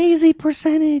 That is a crazy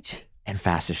percentage. And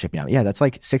fastest shipping out. Yeah, that's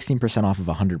like 16% off of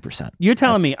 100%. You're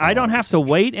telling me I don't have to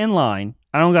wait in line.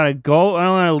 I don't got to go. I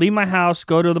don't got to leave my house,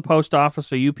 go to the post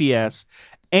office or UPS,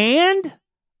 and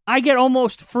I get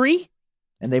almost free?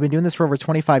 And they've been doing this for over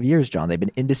 25 years, John. They've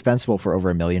been indispensable for over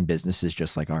 1 million businesses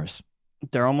just like ours.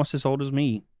 They're almost as old as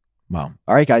me. Wow.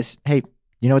 All right, guys. Hey,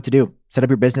 you know what to do. Set up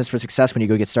your business for success when you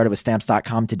go get started with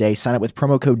Stamps.com today. Sign up with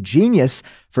promo code GENIUS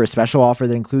for a special offer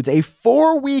that includes a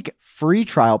 4-week free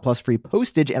trial plus free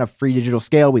postage and a free digital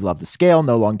scale. We love the scale.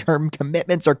 No long-term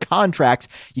commitments or contracts.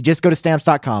 You just go to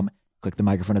Stamps.com, click the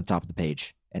microphone at the top of the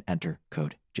page, and enter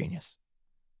code GENIUS.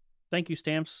 Thank you,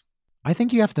 Stamps. I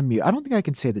think you have to mute. I don't think I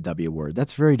can say the W word.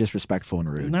 That's very disrespectful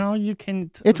and rude. No, you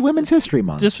can. It's Women's History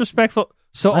Month. Disrespectful.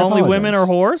 So I only women are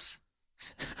apologize.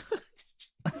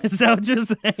 whores? Is that what you're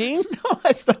saying? No,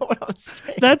 that's not what I'm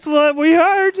saying. That's what we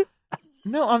heard.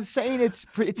 No, I'm saying it's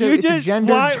a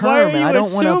gendered term, why are you and I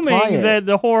don't want to apply assuming it. that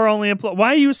the whore only applies? Why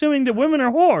are you assuming that women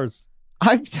are whores?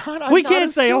 We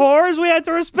can't say whores. We have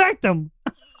to respect them.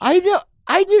 I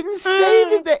didn't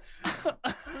say that.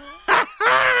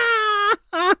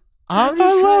 I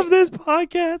love this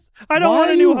podcast. I don't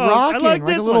want a new host. I like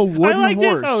this little one. I wooden like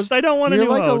horse. this host. I don't want a new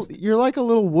host. You're like a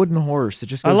little wooden horse that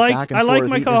just goes back and forth. I like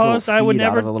my co-host. I would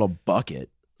never out of a little bucket.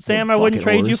 Sam, I wouldn't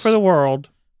trade you for the world.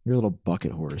 You're a little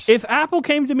bucket horse. If Apple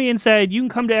came to me and said, you can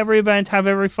come to every event, have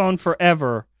every phone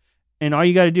forever, and all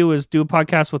you got to do is do a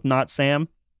podcast with not Sam,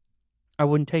 I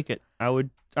wouldn't take it. I would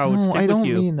stick with you. I don't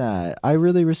mean that. I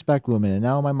really respect women, and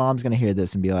now my mom's going to hear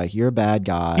this and be like, you're a bad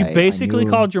guy. You basically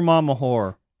called your mom a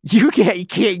whore. You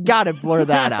got to blur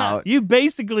that out. You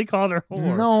basically called her a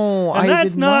whore. No, and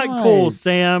that's not cool,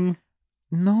 Sam.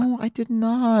 No, I did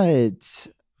not.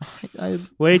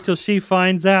 Wait till she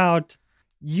finds out.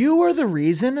 You are the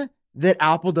reason that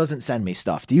Apple doesn't send me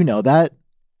stuff. Do you know that?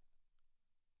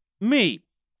 Me.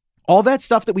 All that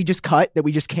stuff that we just cut, that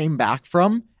we just came back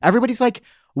from, everybody's like,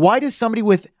 why does somebody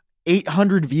with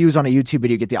 800 views on a YouTube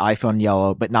video get the iPhone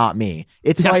yellow, but not me?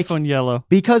 It's the like iPhone yellow.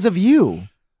 Because of you.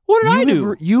 What did I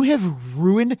do? You have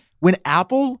ruined I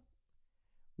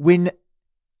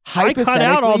cut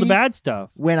out all the bad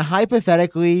stuff. When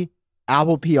hypothetically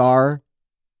Apple PR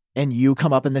and you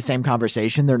come up in the same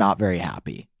conversation, they're not very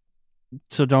happy.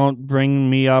 So don't bring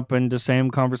me up in the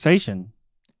same conversation.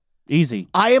 Easy.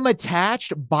 I am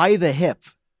attached by the hip.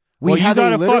 We have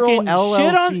a literal fucking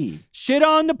LLC. Shit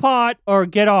on the pot or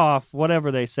get off,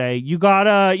 whatever they say. You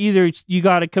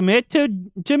gotta commit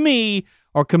to me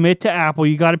or commit to Apple.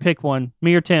 You gotta pick one.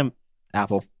 Me or Tim.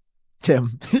 Apple.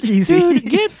 Tim. Easy. Dude,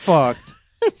 get fucked.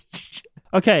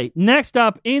 Okay, next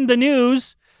up in the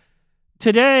news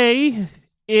today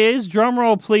is,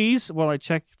 drumroll please, while I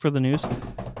check for the news.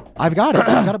 I've got it.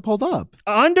 I've got it pulled up.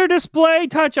 Under display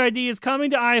Touch ID is coming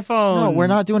to iPhone. No, we're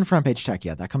not doing front page tech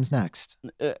yet. That comes next.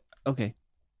 Okay.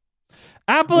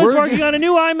 Apple is working on a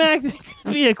new iMac that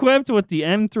can be equipped with the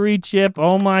M3 chip.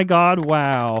 Oh my God,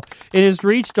 wow. It has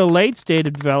reached a late state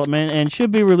of development and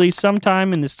should be released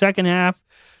sometime in the second half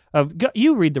of...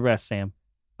 You read the rest, Sam.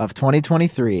 Of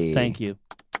 2023. Thank you.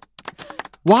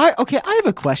 Why? Okay, I have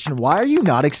a question. Why are you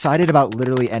not excited about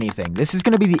literally anything? This is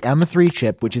going to be the M3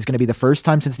 chip, which is going to be the first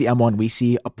time since the M1 we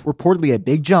see reportedly a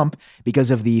big jump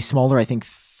because of the smaller, I think,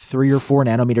 3 or 4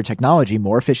 nanometer technology,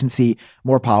 more efficiency,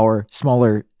 more power,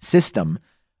 smaller system.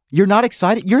 You're not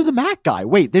excited? You're the Mac guy.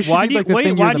 Wait, this should be like the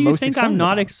thing you're the most excited about. Why do you think I'm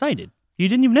not excited? You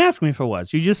didn't even ask me for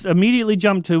what. You just immediately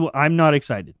jumped to, I'm not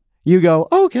excited. You go,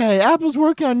 okay, Apple's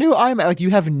working on a new iMac. Like,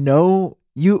 you have no...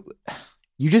 You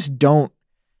just don't...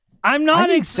 I'm not...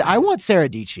 I want Sarah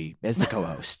Dietschy as the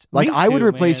co-host. Like, I would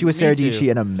replace you with Sarah Dietschy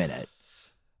in a minute.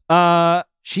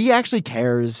 She actually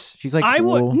cares. She's like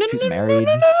cool. She's married.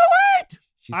 No, wait!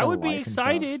 I would be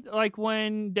excited like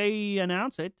when they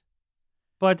announce it.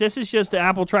 But this is just the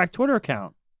Apple Track Twitter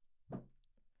account.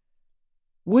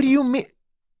 What do you mean?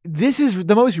 This is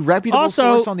the most reputable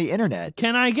source on the internet.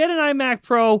 Can I get an iMac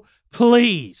Pro,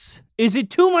 please? Is it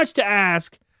too much to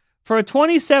ask for a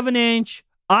 27-inch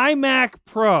iMac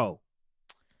Pro?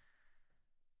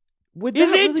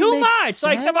 Is it too much? Sense?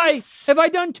 Like, have I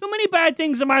done too many bad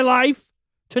things in my life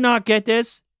to not get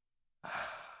this?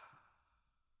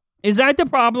 Is that the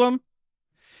problem?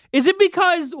 Is it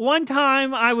because one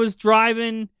time I was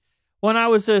driving when I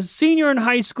was a senior in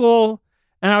high school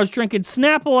and I was drinking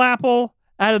Snapple Apple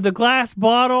out of the glass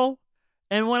bottle.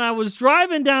 And when I was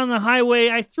driving down the highway,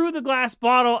 I threw the glass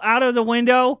bottle out of the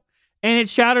window and it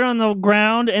shattered on the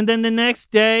ground. And then the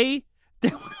next day,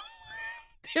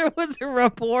 there was a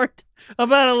report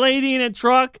about a lady in a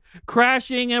truck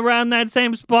crashing around that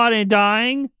same spot and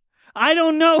dying. I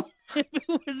don't know if it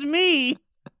was me.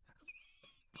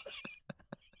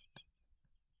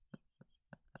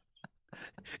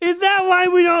 Is that why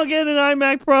we don't get an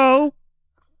iMac Pro?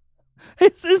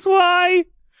 Is this why?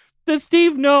 Does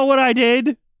Steve know what I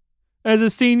did as a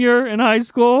senior in high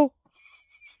school?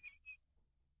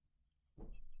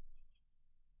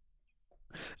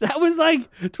 That was like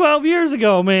 12 years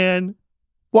ago, man.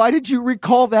 Why did you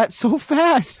recall that so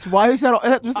fast? Why is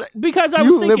that? Because I was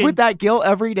you thinking, live with that guilt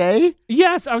every day?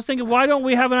 Yes, I was thinking, why don't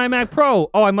we have an iMac Pro?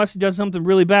 Oh, I must have done something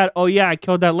really bad. Oh, yeah, I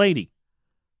killed that lady.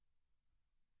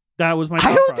 That was my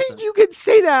thought I don't process. think you can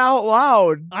say that out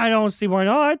loud. I don't see why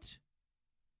not.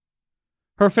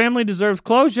 Her family deserves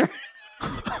closure.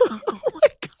 Oh my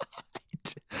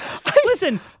God.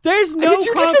 Listen, there's no... Did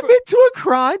you just admit to a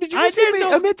crime? Did you just there's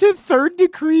no- admit to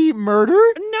third-degree murder?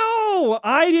 No,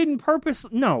 I didn't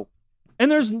no.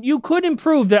 And you couldn't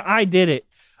prove that I did it.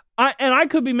 I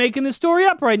could be making this story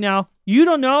up right now. You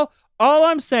don't know. All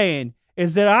I'm saying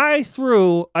is that I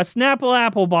threw a Snapple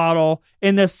Apple bottle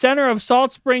in the center of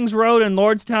Salt Springs Road in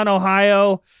Lordstown,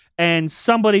 Ohio, and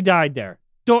somebody died there.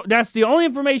 That's the only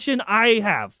information I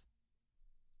have.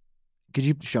 Could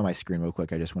you show my screen real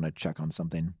quick? I just want to check on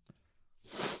something.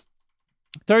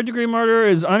 Third-degree murder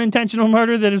is unintentional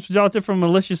murder that is resulted from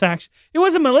malicious action. It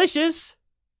wasn't malicious.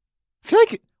 I feel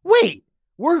like, wait,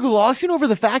 we're glossing over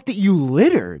the fact that you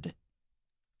littered.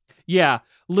 Yeah,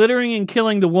 littering and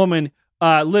killing the woman.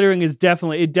 Littering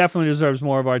definitely deserves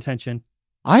more of our attention.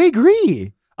 I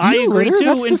agree. I agree litter? too.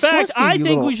 That's In fact, disgusting, I you think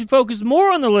little- we should focus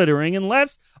more on the littering and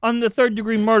less on the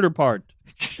third-degree murder part.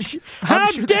 How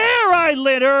sure dare I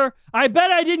litter? I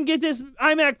bet I didn't get this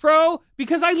iMac Pro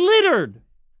because I littered.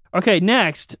 Okay,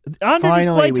 next. Under Finally,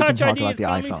 display we can touch talk ID about is the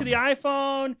coming iPhone. to the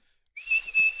iPhone.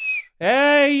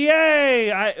 Hey,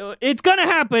 yay. It's going to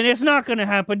happen. It's not going to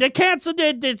happen. They canceled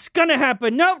it. It's going to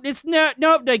happen. Nope, it's not.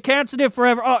 Nope, they canceled it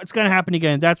forever. Oh, it's going to happen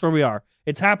again. That's where we are.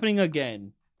 It's happening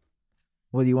again.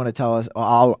 Well, do you want to tell us?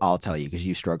 I'll tell you because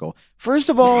you struggle. First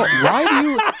of all,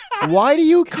 why do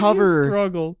you cover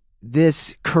Struggle.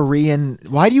 this Korean?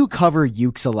 Why do you cover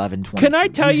Ukes 1120? Can I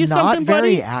tell you something, Not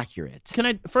very buddy? accurate.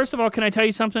 First of all, can I tell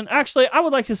you something? Actually, I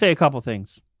would like to say a couple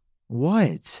things.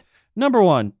 What? Number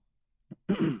one,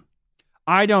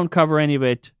 I don't cover any of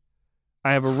it.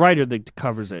 I have a writer that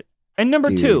covers it. And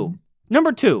number two,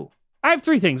 I have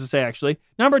three things to say, actually.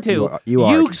 Number two, You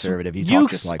are conservative. You talk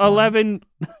just like one. 11,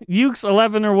 Ukes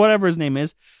 11 or whatever his name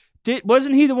is.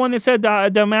 Wasn't he the one that said the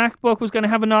MacBook was going to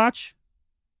have a notch?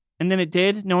 And then it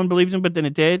did? No one believes him, but then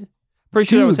it did? Pretty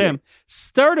sure that was Dude. him.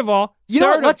 Third of all, You know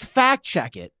what? Let's fact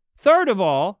check it. Third of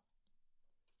all,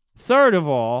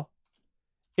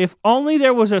 if only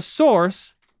there was a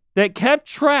source that kept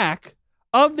track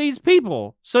of these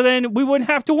people, so then we wouldn't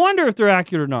have to wonder if they're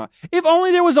accurate or not. If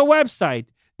only there was a website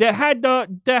that had the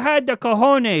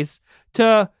cojones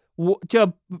to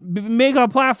make a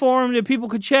platform that people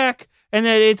could check, and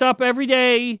that it's up every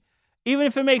day, even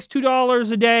if it makes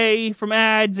 $2 a day from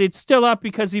ads, it's still up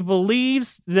because he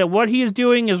believes that what he is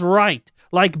doing is right,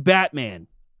 like Batman.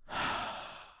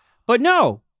 But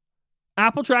no,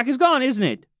 Apple Track is gone, isn't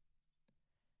it?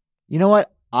 You know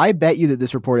what? I bet you that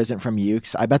this report isn't from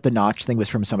Ukes. I bet the notch thing was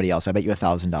from somebody else. I bet you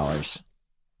 $1,000.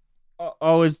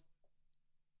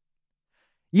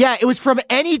 Yeah, it was from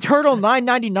Any Turtle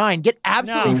 999. Get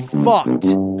absolutely fucked.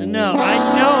 No,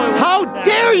 I know it was How from that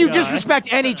dare you guy. disrespect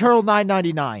Any Turtle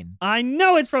 999? I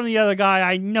know it's from the other guy.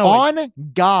 I know it. On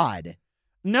God.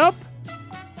 Nope.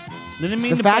 Didn't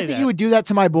mean The to fact play that you would do that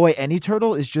to my boy Any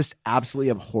Turtle is just absolutely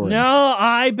abhorrent. No,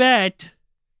 I bet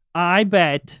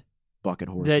Bucket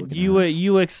horse. that looking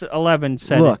ass. UX 11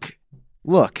 said it.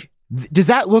 Look. Does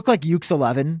that look like Ukes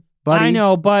 11, buddy? I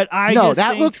know, but I No, just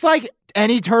that think- looks like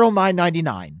Any Turtle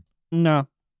 999. No.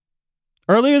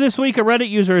 Earlier this week, a Reddit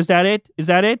user, is that it? Is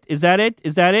that it? Is that it?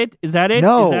 Is that it? Is that it?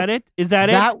 No. Is that it? Is that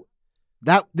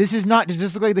it? This is not. Does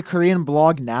this look like the Korean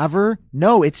blog Naver?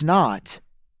 No, it's not.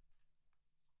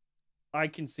 I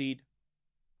concede.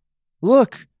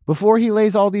 Look, before he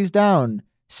lays all these down.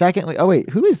 Secondly, oh wait,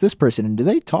 who is this person? And do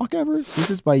they talk ever? This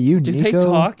is by you, Did Nico. they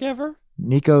talk ever?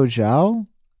 Nico Zhao.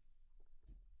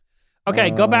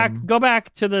 Okay, go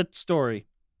back to the story.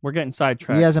 We're getting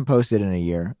sidetracked. He hasn't posted in a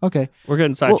year. Okay. We're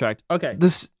getting sidetracked. Okay.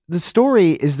 The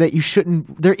story is that you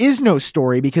shouldn't. There is no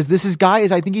story because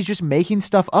I think he's just making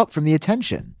stuff up from the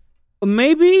attention.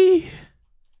 Maybe,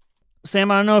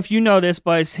 Sam, I don't know if you know this,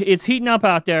 but it's heating up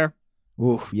out there.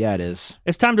 Ooh, yeah, it is.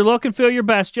 It's time to look and feel your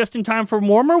best just in time for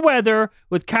warmer weather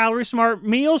with Calorie Smart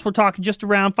meals. We're talking just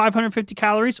around 550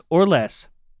 calories or less.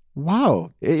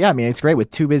 Wow. Yeah, I mean, it's great with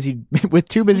too busy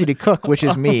to cook, which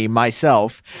is me,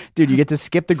 myself. Dude, you get to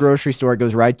skip the grocery store. It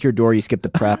goes right to your door. You skip the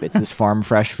prep. It's this farm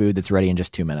fresh food that's ready in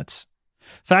just 2 minutes.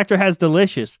 Factor has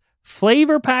delicious,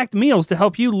 flavor-packed meals to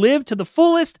help you live life to the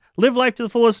fullest.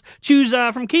 Choose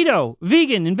from keto,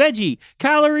 vegan, and veggie,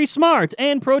 Calorie Smart,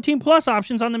 and Protein Plus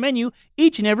options on the menu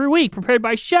each and every week, prepared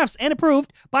by chefs and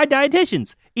approved by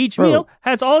dietitians. Each meal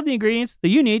has all of the ingredients that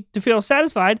you need to feel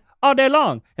satisfied all day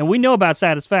long, and we know about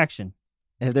satisfaction.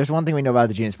 If there's one thing we know about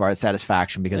the Genius Bar, it's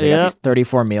satisfaction, because they got these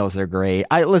 34 meals. They're great.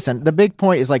 Listen, the big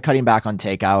point is like cutting back on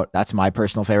takeout. That's my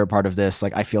personal favorite part of this.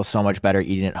 Like, I feel so much better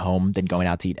eating at home than going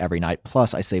out to eat every night.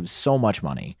 Plus, I save so much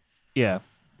money. Yeah.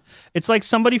 It's like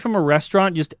somebody from a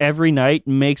restaurant just every night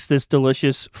makes this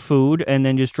delicious food and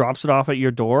then just drops it off at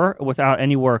your door without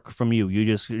any work from you.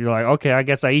 You're like, okay, I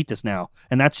guess I eat this now.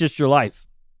 And that's just your life.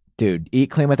 Dude, eat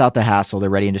clean without the hassle. They're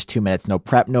ready in just 2 minutes. No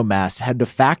prep, no mess. Head to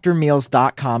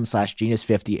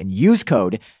factormeals.com/genius50 and use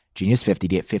code Genius50 to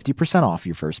get 50% off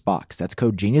your first box. That's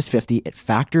code Genius50 at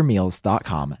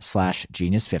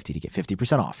factormeals.com/genius50 to get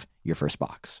 50% off your first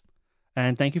box.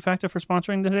 And thank you, Factor, for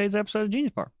sponsoring today's episode of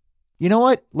Genius Bar. You know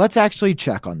what? Let's actually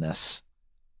check on this.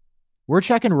 We're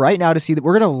checking right now to see that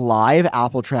we're going to live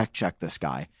Apple Track check this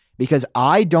guy, because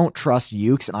I don't trust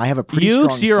Ukes, and I have a pretty strong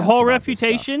sense your whole about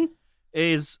reputation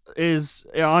is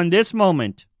on this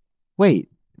moment. Wait,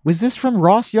 was this from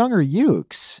Ross Young or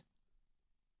Ukes?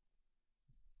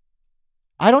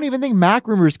 I don't even think Mac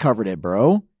Rumors covered it,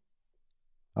 bro.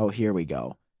 Oh, here we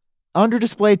go. Under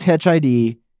display Touch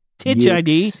ID. Titch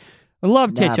ID. I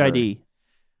love Titch Never. ID.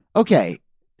 Okay,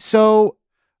 so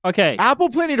Okay. Apple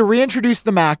planning to reintroduce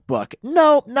the MacBook.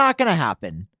 No, not going to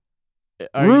happen.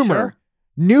 Are you Rumor. sure?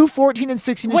 New 14 and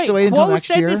 16 inch Wait, delayed until Quo next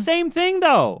said year. the same thing,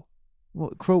 though.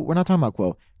 Well, Quo, we're not talking about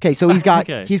Quo. Okay, so he's got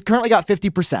Okay. he's currently got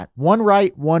 50%. One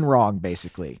right, one wrong,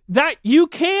 basically. That you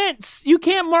can't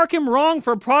mark him wrong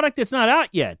for a product that's not out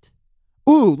yet.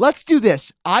 Ooh, let's do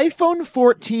this. iPhone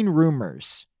 14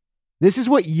 rumors. This is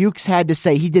what Ukes had to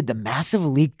say. He did the massive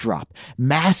leak drop,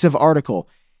 massive article.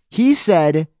 He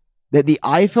said that the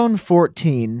iPhone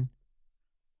 14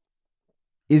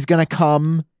 is going to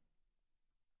come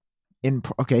in.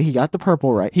 Okay, he got the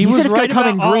purple right. He was said it's right going to come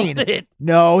in about all green. of it.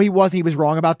 No, he wasn't. He was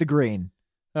wrong about the green.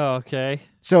 Oh, okay.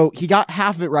 So he got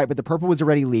half of it right, but the purple was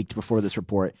already leaked before this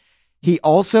report. He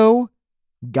also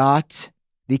got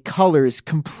the colors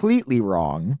completely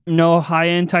wrong. No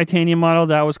high-end titanium model.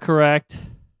 That was correct.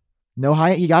 No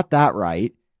high, he got that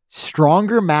right.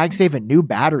 Stronger MagSafe and new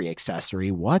battery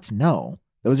accessory. What? No.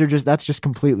 That's just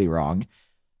completely wrong.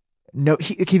 No,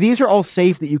 these are all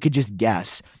safe that you could just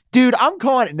guess. Dude, I'm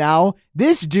calling it now.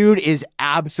 This dude is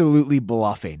absolutely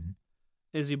bluffing.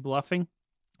 Is he bluffing?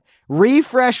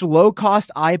 Refresh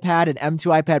low-cost iPad and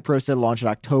M2 iPad Pro set launch at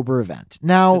October event.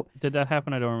 Now, Did that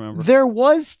happen? I don't remember. there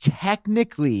was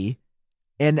technically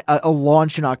a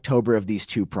launch in October of these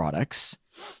two products,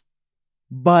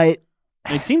 but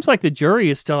It seems like the jury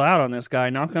is still out on this guy,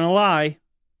 not going to lie.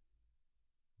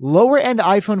 lower-end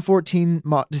iPhone 14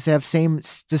 to have same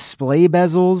display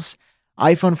bezels,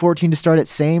 iPhone 14 to start at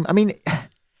same. I mean,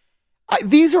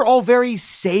 these are all very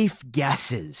safe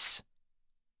guesses.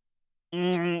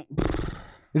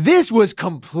 This was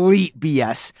complete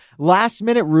BS.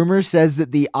 Last-minute rumor says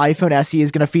that the iPhone SE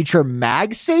is going to feature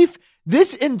MagSafe.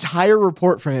 This entire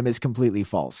report from him is completely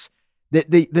false. The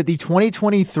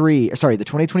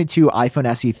 2022 iPhone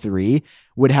SE3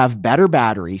 would have better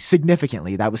battery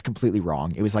significantly. That was completely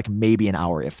wrong. It was like maybe an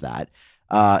hour, if that.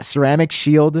 Ceramic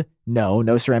shield,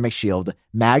 no ceramic shield.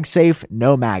 MagSafe,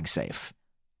 no MagSafe.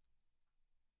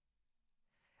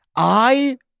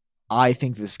 I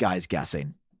think this guy's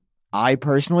guessing. I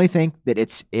personally think that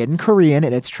it's in Korean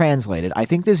and it's translated. I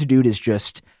think this dude is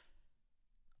just.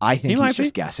 I think he's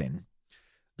just guessing.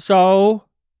 So,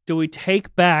 do we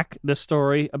take back the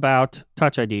story about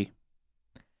Touch ID?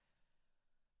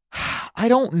 I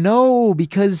don't know,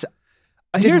 because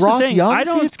Here's Ross the thing. Young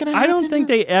say it's gonna I don't happen? think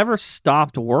they ever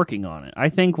stopped working on it. I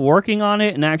think working on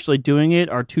it and actually doing it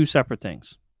are two separate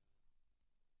things.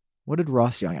 What did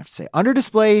Ross Young have to say? Under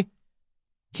display,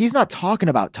 he's not talking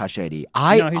about Touch ID. No, he's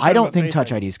I talking don't about think Face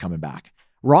Touch ID is coming back.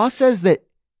 Ross says that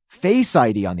Face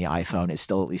ID on the iPhone is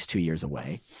still at least 2 years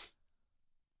away.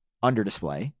 Under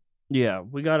display. Yeah,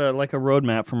 we got a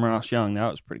roadmap from Ross Young.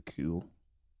 That was pretty cool.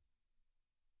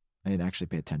 I didn't actually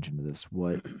pay attention to this.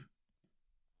 What?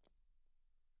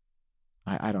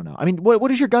 I don't know. I mean, what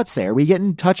does your gut say? Are we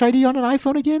getting Touch ID on an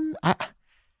iPhone again?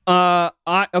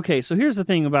 Okay, so here's the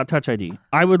thing about Touch ID.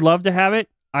 I would love to have it.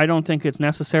 I don't think it's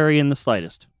necessary in the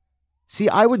slightest. See,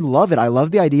 I would love it. I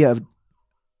love the idea of.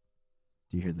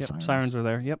 Do you hear the sirens? Sirens are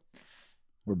there. Yep.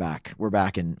 We're back. We're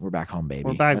back home, baby.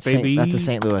 We're back, that's baby. That's a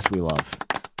St. Louis we love.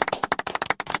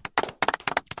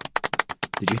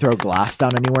 Did you throw glass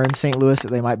down anywhere in St. Louis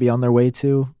that they might be on their way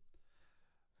to?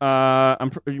 You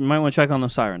might want to check on the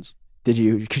sirens. Did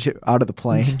you out of the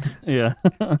plane? Yeah.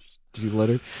 Did you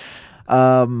litter?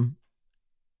 I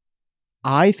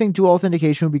think dual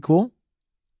authentication would be cool.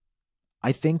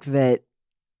 I think that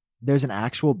there's an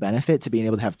actual benefit to being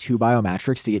able to have two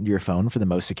biometrics to get into your phone for the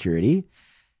most security.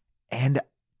 And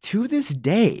to this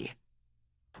day,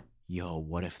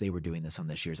 what if they were doing this on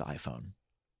this year's iPhone?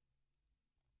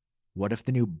 What if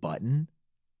the new button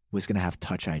was going to have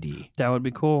Touch ID? That would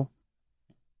be cool.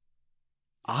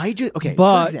 For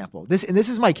example, this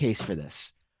is my case for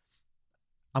this.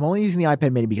 I'm only using the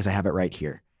iPad mini because I have it right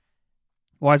here.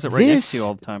 Why is it right next to you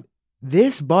all the time?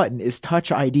 This button is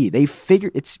Touch ID. They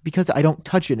figure it's because I don't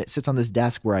touch it and it sits on this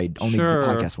desk where I only do the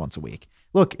podcast once a week.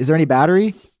 Look, is there any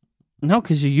battery? No,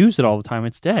 because you use it all the time.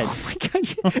 It's dead. Oh my God.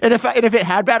 And if it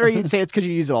had battery, you'd say it's because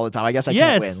you use it all the time. I guess I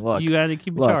can't win. Look, you got to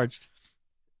keep it charged.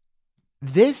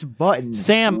 This button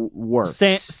works.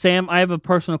 Sam, I have a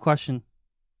personal question.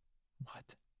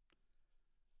 What?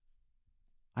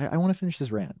 I want to finish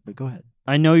this rant, but go ahead.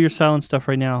 I know you're selling stuff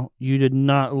right now. You did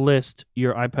not list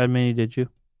your iPad mini, did you?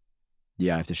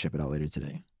 Yeah, I have to ship it out later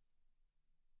today.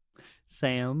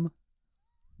 Sam,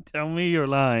 tell me you're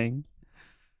lying.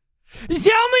 Tell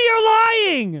me you're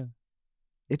lying!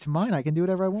 It's mine. I can do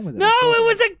whatever I want with it. No, it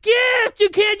was a gift! You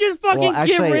can't just fucking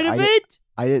get rid of it!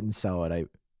 I didn't sell it.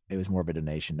 It was more of a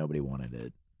donation. Nobody wanted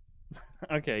it.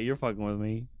 Okay, you're fucking with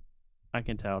me. I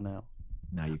can tell now.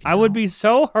 Now you can I would be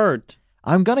so hurt.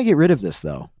 I'm going to get rid of this,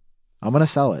 though. I'm going to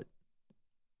sell it.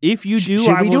 If you do,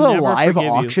 Should I we will do a never live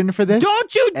forgive auction you. for this?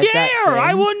 Don't you at that dare!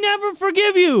 I thing? will never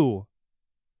forgive you.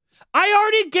 I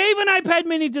already gave an iPad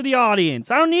mini to the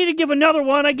audience. I don't need to give another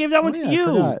one. I gave that one to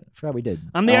you. I forgot we did.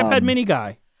 I'm the iPad mini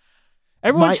guy.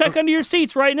 Everyone check under your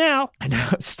seats right now. I know.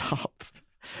 Stop.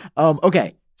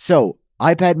 Okay. So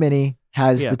iPad mini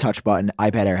has the touch button.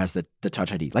 iPad Air has the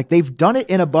Touch ID. Like they've done it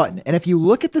in a button. And if you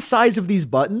look at the size of these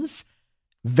buttons,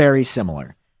 very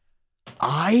similar.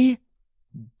 I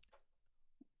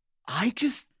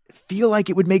just feel like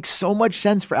it would make so much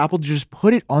sense for Apple to just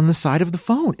put it on the side of the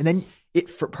phone. And then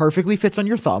it perfectly fits on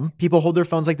your thumb. People hold their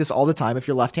phones like this all the time. If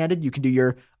you're left-handed, you can do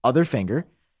your other finger.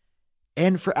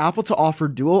 And for Apple to offer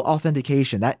dual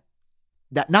authentication, that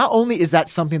not only is that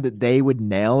something that they would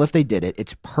nail if they did it,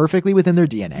 it's perfectly within their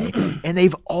DNA. And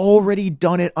they've already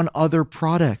done it on other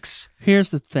products.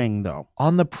 Here's the thing, though.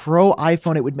 On the Pro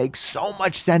iPhone, it would make so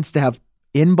much sense to have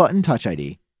in-button Touch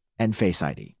ID and Face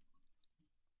ID.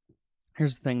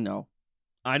 Here's the thing, though.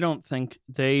 I don't think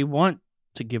they want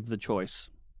to give the choice.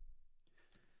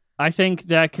 I think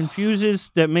that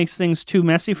that makes things too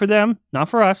messy for them. Not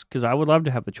for us, because I would love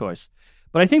to have the choice.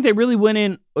 But I think they really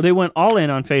went all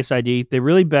in on Face ID. They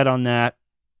really bet on that.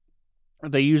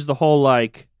 They used the whole,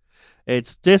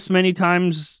 it's this many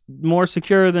times more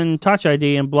secure than Touch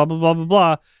ID and blah, blah, blah, blah,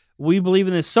 blah. We believe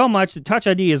in this so much that Touch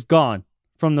ID is gone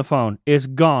from the phone. It's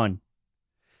gone.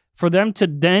 For them to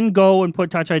then go and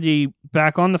put Touch ID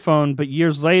back on the phone, but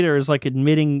years later is like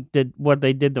admitting that what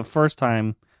they did the first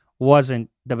time wasn't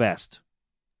the best.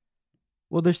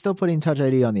 Well, they're still putting Touch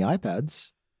ID on the iPads.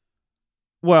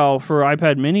 Well, for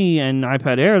iPad mini and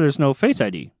iPad Air, there's no Face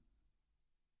ID.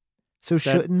 So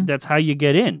that's how you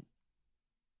get in.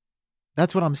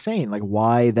 That's what I'm saying. Like,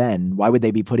 why then? Why would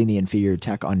they be putting the inferior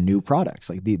tech on new products?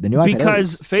 Like the new iPad Air.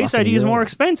 Because Face ID is more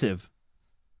expensive.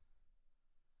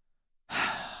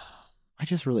 I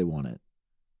just really want it.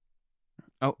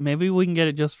 Oh, maybe we can get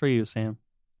it just for you, Sam.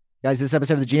 Guys, this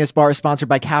episode of the Genius Bar is sponsored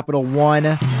by Capital One.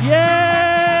 Yay!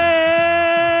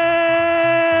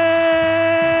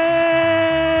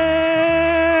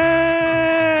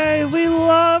 We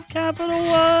love Capital One.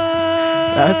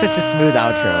 That was such a smooth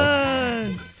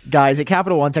outro. Guys, at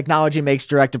Capital One, technology makes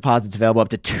direct deposits available up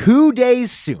to 2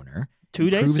 days sooner. 2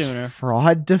 days sooner.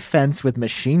 Fraud defense with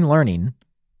machine learning.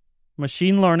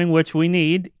 Machine learning, which we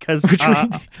need, because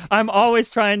I'm always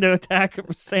trying to attack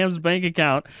Sam's bank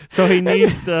account, so he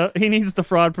needs the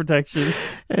fraud protection.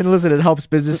 And listen, it helps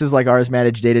businesses like ours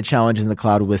manage data challenges in the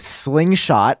cloud with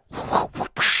Slingshot,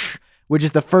 which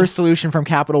is the first solution from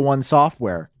Capital One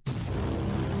software.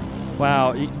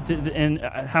 Wow! And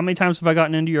how many times have I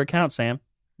gotten into your account, Sam?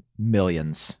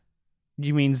 Millions.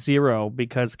 You mean zero,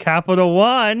 because Capital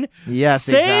One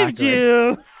saved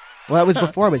you. Well, that was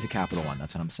before I was at Capital One.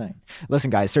 That's what I'm saying. Listen,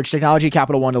 guys, search Technology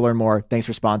Capital One to learn more. Thanks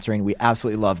for sponsoring. We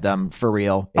absolutely love them. For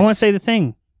real. I want to say the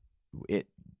thing.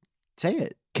 Say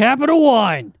it. Capital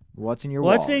One. What's in your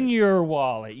wallet? What's in your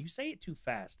wallet? You say it too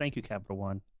fast. Thank you, Capital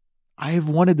One. I've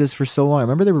wanted this for so long. I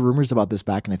remember there were rumors about this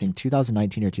back in, I think,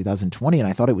 2019 or 2020, and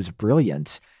I thought it was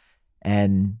brilliant.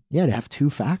 And yeah, to have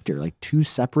two-factor, like two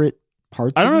separate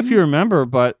parts. I don't know if you remember,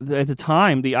 but at the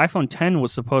time, the iPhone 10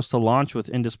 was supposed to launch with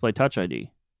in-display Touch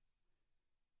ID.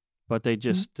 But they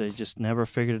just never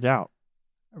figured it out.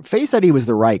 Face ID was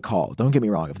the right call. Don't get me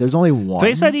wrong. If there's only one.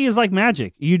 Face ID is like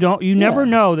magic. You never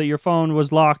know that your phone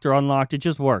was locked or unlocked. It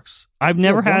just works. I've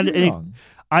never had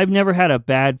a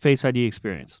bad Face ID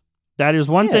experience. That is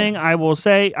one thing I will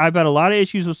say. I've had a lot of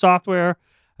issues with software.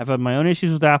 I've had my own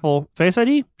issues with Apple. Face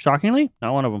ID, shockingly,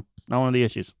 not one of them. Not one of the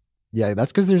issues. Yeah,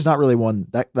 that's because there's not really one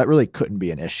that really couldn't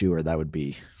be an issue, or that would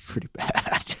be pretty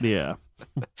bad. Yeah.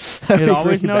 It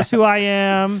always knows who I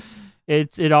am.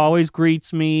 It always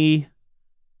greets me.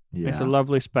 Yeah. It's a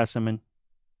lovely specimen.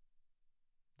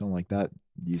 Don't like that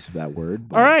use of that word.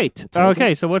 All right.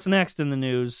 Okay, so what's next in the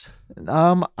news?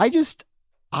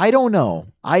 I don't know.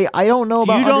 I don't know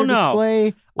about You don't under know.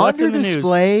 display. What's under in the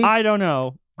display, news? I don't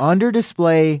know. Under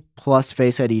display plus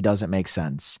Face ID doesn't make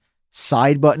sense.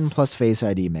 Side button plus Face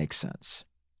ID makes sense.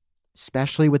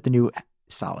 Especially with the new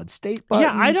solid state buttons.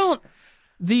 Yeah, I don't.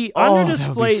 The that would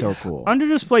under-display be so cool.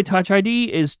 under-display Touch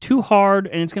ID is too hard,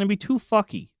 and it's going to be too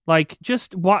fucky. Like,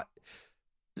 just what?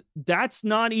 That's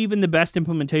not even the best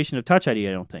implementation of Touch ID,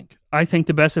 I don't think. I think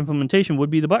the best implementation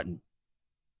would be the button.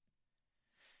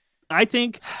 I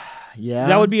think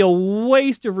that would be a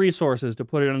waste of resources to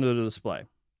put it under the display. I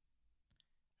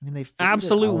mean, they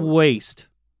absolute waste.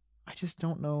 I just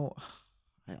don't know.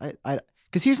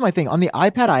 Because here's my thing. On the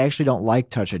iPad, I actually don't like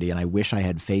Touch ID, and I wish I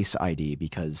had Face ID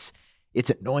because it's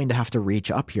annoying to have to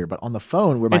reach up here. But on the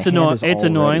phone, where my hand is it's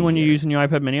annoying when here. you're using your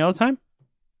iPad Mini all the time.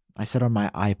 I said on my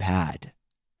iPad.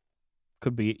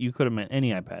 Could be. You could have meant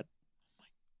any iPad.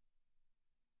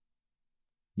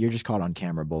 You're just caught on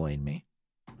camera bullying me.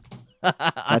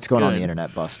 That's going on the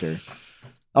internet, Buster.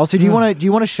 Also, do you want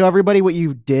to show everybody what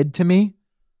you did to me?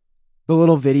 The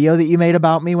little video that you made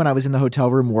about me when I was in the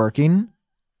hotel room working.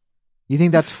 You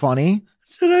think that's funny?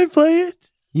 Should I play it?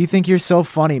 You think you're so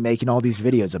funny making all these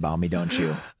videos about me, don't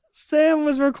you? Sam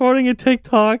was recording a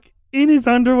TikTok in his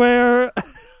underwear.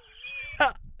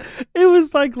 It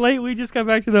was like late. We just got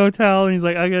back to the hotel, and he's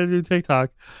like, I got to do TikTok.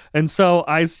 And so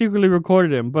I secretly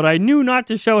recorded him, but I knew not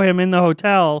to show him in the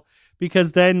hotel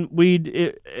because then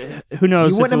who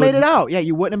knows? You wouldn't have made it out. Yeah,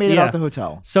 you wouldn't have made it out the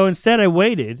hotel. So instead, I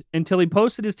waited until he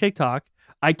posted his TikTok.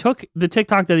 I took the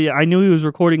TikTok that I knew he was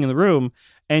recording in the room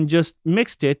and just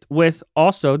mixed it with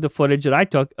also the footage that I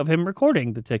took of him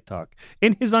recording the TikTok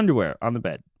in his underwear on the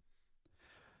bed.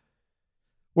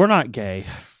 We're not gay.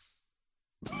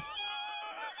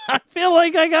 I feel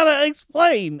like I gotta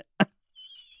explain.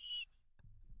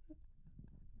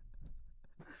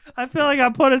 I feel like I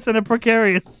put us in a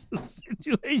precarious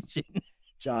situation.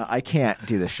 John, I can't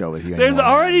do this show with you There's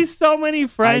anymore, already man. so many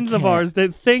friends of ours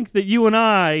that think that you and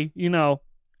I,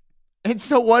 And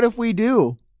so what if we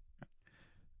do?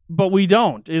 But we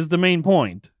don't, is the main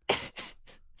point.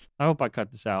 I hope I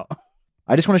cut this out.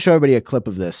 I just want to show everybody a clip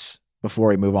of this before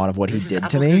we move on of what he did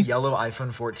to me. New yellow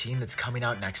iPhone 14 that's coming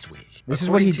out next week. This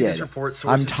is what he According to this did. report,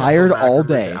 I'm sources tired from all rumors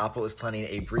day. that Apple is planning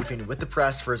a briefing with the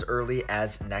press for as early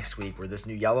as next week, where this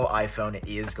new yellow iPhone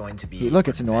is going to be. Hey, look,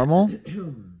 it's normal.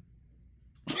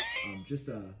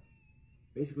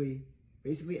 Basically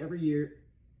every year.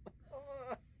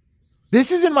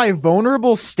 This is in my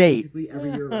vulnerable state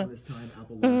Every year around this time,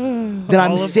 Apple. that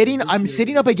I'm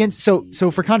sitting up against.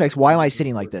 So for context, why am I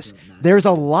sitting like this? There's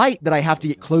a light that I have to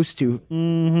get close to,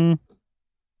 Mm-hmm.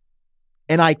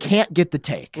 and I can't get the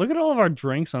take. Look at all of our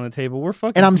drinks on the table. We're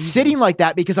fucking. And I'm heathens. sitting like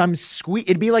that because I'm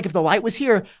It'd be like if the light was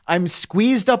here, I'm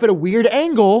squeezed up at a weird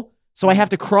angle, so I have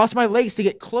to cross my legs to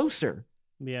get closer.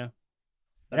 Yeah.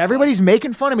 And everybody's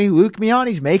making fun of me. Luke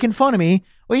Miani's making fun of me.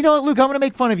 Well, you know what, Luke? I'm going to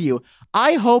make fun of you.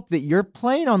 I hope that your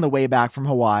plane on the way back from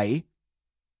Hawaii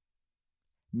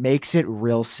makes it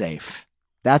real safe.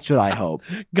 That's what I hope.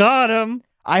 Got him.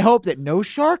 I hope that no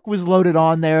shark was loaded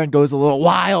on there and goes a little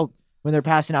wild when they're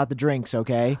passing out the drinks,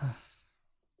 okay?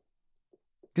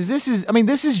 Because this is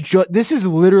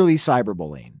literally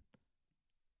cyberbullying.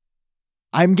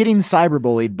 I'm getting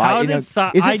cyberbullied by. How is is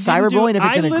it it cyberbullying if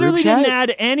it's in a group chat? I literally didn't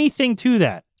add anything to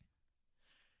that.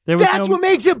 That's what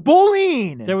makes it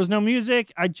bullying. There was no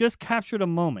music. I just captured a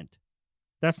moment.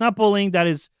 That's not bullying. That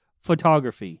is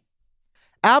photography.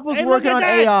 Apple's Hey, working look on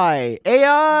at that. AI.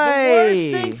 AI. The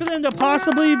worst thing for them to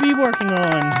possibly be working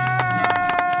on.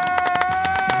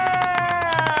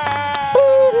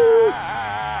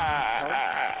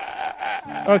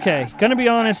 Okay, gonna be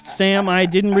honest, Sam, I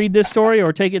didn't read this story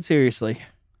or take it seriously.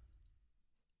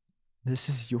 This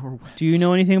is your website. Do you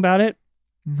know anything about it?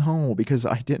 No, because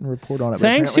I didn't report on it. but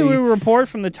Thanks to a apparently- report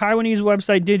from the Taiwanese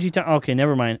website Digitime. Okay,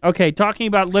 never mind. Okay, talking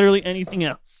about literally anything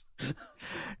else.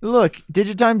 Look,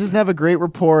 Digitime doesn't have a great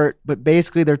report, but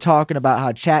basically they're talking about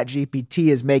how ChatGPT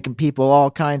is making people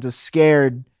all kinds of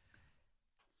scared.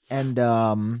 And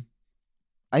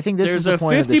I think this There's is the a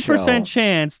point of the 50% show.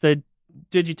 chance that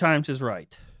Digitimes is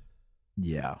right.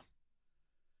 Yeah.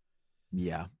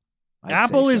 I'd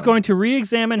Apple say is so. going to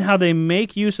re-examine how they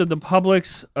make use of the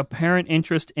public's apparent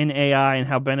interest in AI and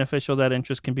how beneficial that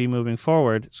interest can be moving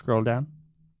forward. Scroll down.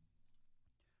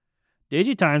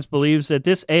 Digitimes believes that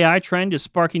this AI trend is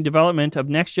sparking development of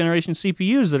next-generation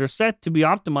CPUs that are set to be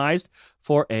optimized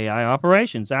for AI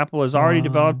operations. Apple has already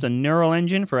developed a neural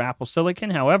engine for Apple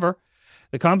Silicon. However,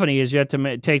 the company is yet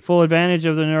to take full advantage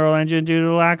of the neural engine due to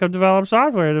the lack of developed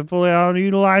software that fully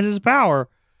utilizes power.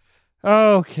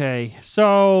 Okay,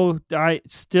 so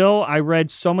I read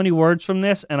so many words from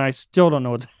this, and I still don't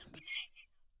know what's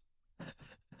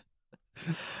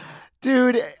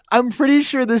Dude, I'm pretty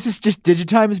sure this is just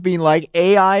Digitimes being like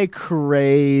AI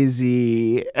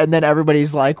crazy. And then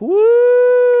everybody's like, woo!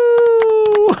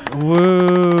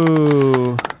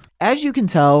 Woo. As you can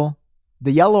tell,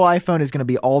 the yellow iPhone is going to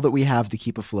be all that we have to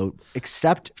keep afloat,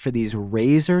 except for these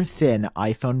razor thin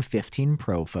iPhone 15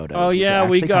 Pro photos. Oh which are yeah,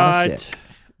 we actually kinda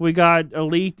got sick. a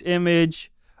leaked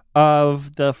image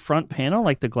of the front panel,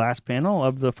 like the glass panel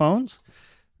of the phones.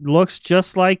 Looks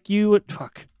just like you would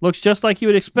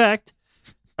expect.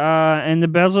 And the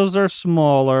bezels are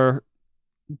smaller.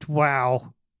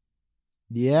 Wow.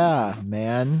 Yeah,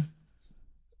 man.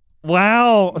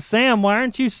 Wow, Sam, why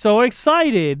aren't you so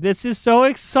excited? This is so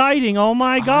exciting. Oh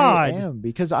my god. I am,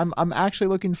 because I'm actually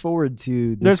looking forward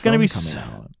to this There's going to phone be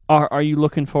coming out. Are you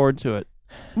looking forward to it?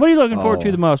 What are you looking forward to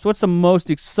Oh. the most? What's the most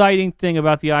exciting thing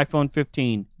about the iPhone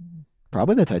 15?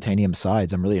 Probably the titanium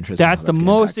sides. I'm really interested. in how That's the gonna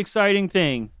most impact. exciting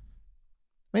thing.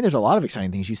 I mean, there's a lot of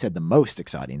exciting things. You said the most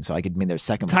exciting, so I could mean there's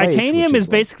second place. Titanium which is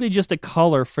like- basically just a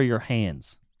color for your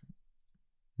hands.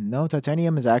 No,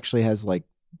 titanium is actually has like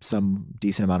some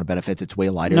decent amount of benefits. It's way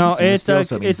lighter No, than stainless it's steel,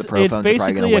 so it means the Pro it's phones are probably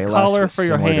basically going to weigh a less color with for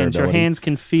your similar hands. Your durability. hands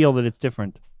can feel that it's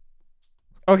different.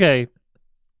 Okay.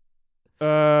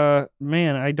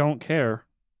 Man, I don't care.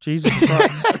 Jesus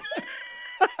Christ.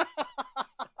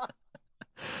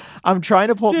 I'm trying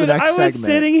to pull up Dude, the next I was segment.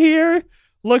 sitting here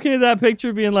looking at that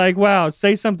picture being like, wow,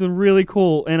 say something really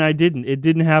cool. And I didn't. It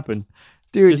didn't happen.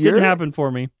 Dude, It just didn't happen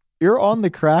for me. You're on the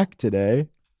crack today.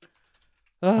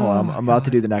 Oh, Oh, I'm about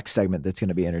to do the next segment that's going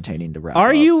to be entertaining to wrap Are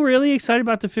up. you really excited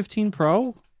about the 15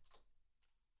 Pro?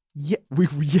 Yeah,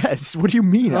 yes. What do you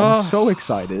mean? I'm Oh. so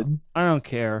excited. I don't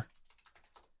care.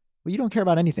 Well, you don't care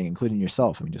about anything, including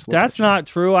yourself. I mean, just look That's at you. not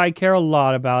true. I care a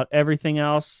lot about everything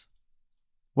else.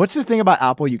 What's the thing about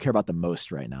Apple you care about the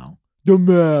most right now? The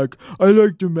Mac. I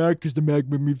like the Mac because the Mac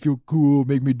make me feel cool,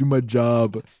 make me do my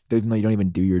job. Even though you don't even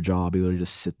do your job, you literally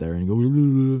just sit there and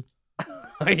go.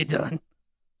 Are you done?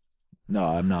 No,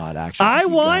 I'm not actually. I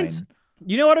Keep want, going.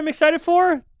 you know what I'm excited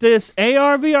for? This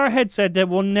AR VR headset that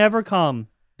will never come.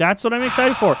 That's what I'm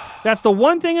excited for. That's the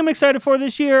one thing I'm excited for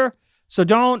this year. So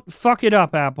don't fuck it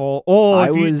up, Apple. Oh, I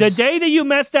if you, was- the day that you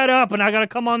mess that up and I got to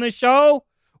come on this show,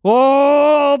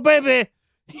 oh, baby,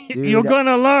 you're Dude, going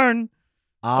to learn.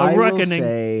 I will reckoning.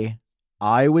 say,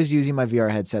 I was using my VR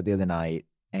headset the other night,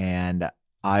 and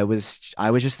I was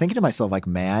just thinking to myself, like,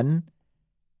 man,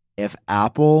 if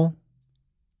Apple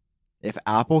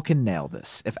can nail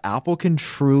this, if Apple can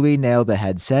truly nail the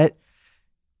headset,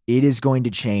 it is going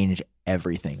to change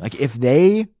everything. Like, if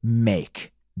they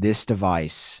make this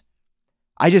device,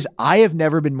 I have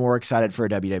never been more excited for a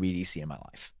WWDC in my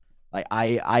life. Like,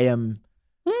 I am.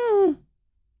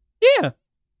 Yeah.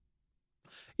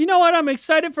 You know what? I'm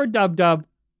excited for Dub Dub.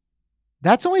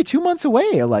 That's only 2 months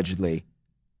away, allegedly,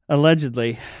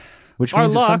 Allegedly. which Our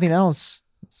means it's luck. something else.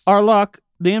 Our luck,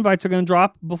 the invites are going to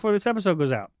drop before this episode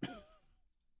goes out.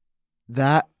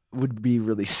 That would be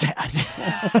really sad.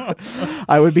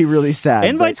 I would be really sad.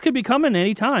 Invites could be coming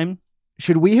anytime. But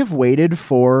should we have waited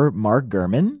for Mark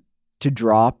Gurman to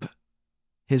drop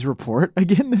his report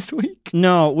again this week?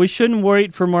 No, we shouldn't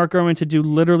wait for Mark Gurman to do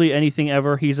literally anything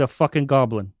ever. He's a fucking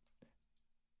goblin.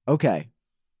 Okay.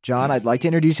 John, I'd like to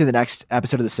introduce you to the next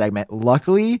episode of the segment.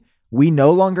 Luckily, we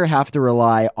no longer have to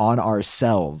rely on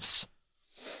ourselves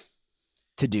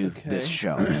to do this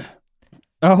show.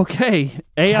 Okay.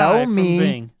 AI Tell from me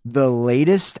Bing. the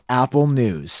latest Apple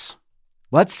news.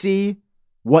 Let's see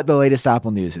what the latest Apple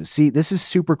news is. See, this is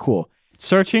super cool.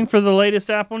 Searching for the latest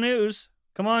Apple news.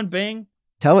 Come on, Bing.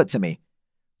 Tell it to me.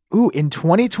 Ooh, in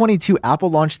 2022, Apple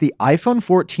launched the iPhone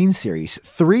 14 series,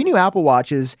 3 new Apple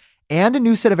Watches, and a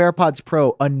new set of AirPods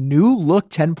Pro, a new look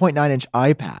 10.9-inch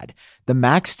iPad, the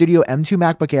Mac Studio M2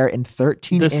 MacBook Air, and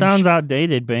 13-inch This sounds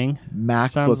outdated, Bing. MacBook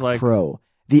Sounds like- Pro.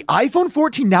 The iPhone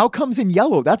 14 now comes in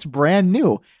yellow. That's brand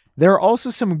new. There are also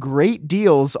some great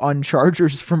deals on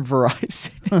chargers from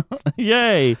Verizon.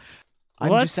 Yay. I'm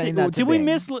Let's just saying see. that to Did we Bing.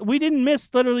 miss? We didn't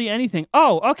miss literally anything.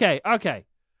 Oh, okay.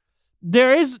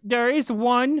 There is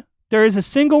a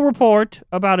single report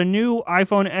about a new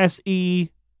iPhone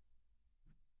SE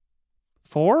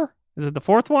 4. Is it the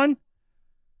 4th one?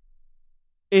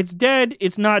 It's dead.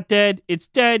 It's not dead. It's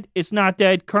dead. It's not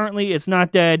dead. Currently, it's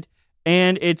not dead,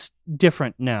 and it's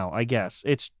different now. I guess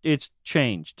it's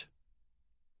changed.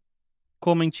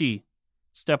 Kuoming Chi,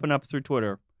 stepping up through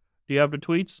Twitter. Do you have the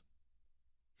tweets?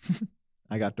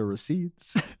 I got the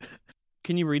receipts.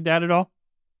 Can you read that at all?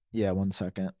 Yeah, 1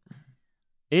 second.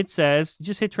 It says,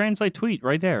 just hit translate tweet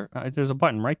right there. There's a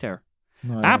button right there.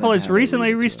 No, I Apple don't has have it recently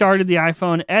read to us. restarted the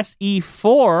iPhone SE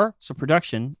 4, so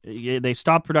production. They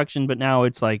stopped production, but now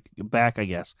it's like back, I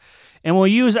guess. And will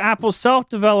use Apple's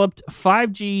self-developed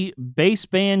 5G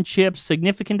baseband chips,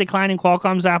 significant decline in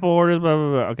Qualcomm's Apple orders, blah, blah,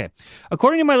 blah. Okay.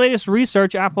 According to my latest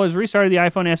research, Apple has restarted the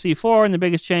iPhone SE 4, and the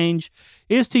biggest change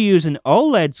is to use an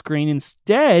OLED screen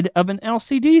instead of an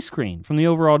LCD screen. From the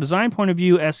overall design point of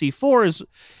view, SE 4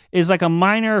 is like a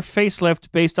minor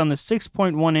facelift based on the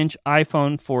 6.1-inch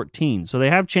iPhone 14. So they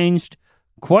have changed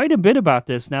quite a bit about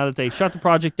this now that they shut the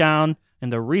project down and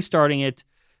they're restarting it.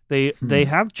 They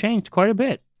have changed quite a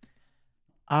bit.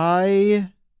 I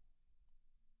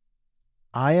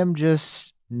am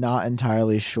just not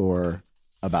entirely sure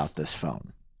about this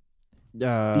phone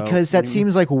because that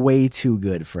seems like way too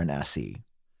good for an SE.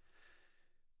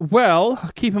 Well,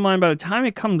 keep in mind by the time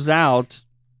it comes out,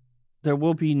 there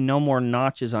will be no more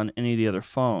notches on any of the other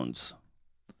phones.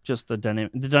 Just the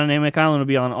dynamic island will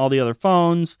be on all the other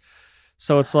phones.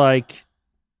 So it's like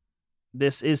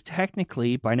this is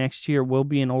technically by next year will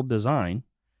be an old design.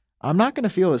 I'm not going to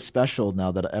feel as special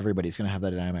now that everybody's going to have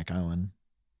that dynamic island.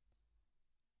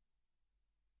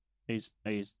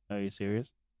 Are you serious?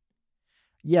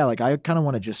 Yeah, like I kind of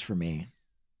want it just for me.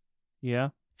 Yeah.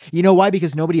 You know why?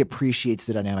 Because nobody appreciates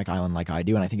the dynamic island like I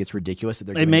do, and I think it's ridiculous that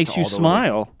they're. It giving makes to you all the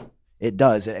smile. It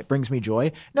does. It brings me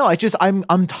joy. No, I just I'm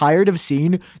tired of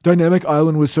seeing Dynamic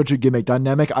Island was such a gimmick.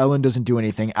 Dynamic Island doesn't do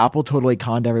anything. Apple totally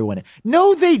conned everyone.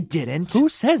 No, they didn't. Who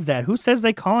says that? Who says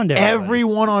they conned everybody?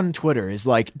 Everyone on Twitter is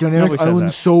like Dynamic Nobody says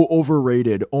Island's that. so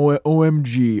overrated.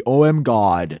 OMG. OM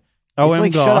God. It's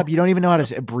like God. shut up. You don't even know how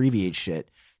to abbreviate shit.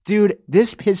 Dude,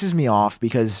 this pisses me off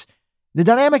because the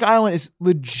Dynamic Island is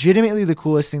legitimately the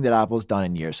coolest thing that Apple's done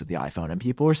in years with the iPhone, and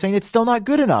people are saying it's still not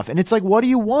good enough. And it's like, what do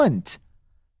you want?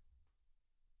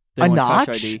 They A want notch?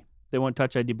 Touch ID. They want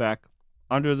Touch ID back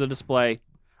under the display,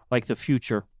 like the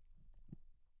future.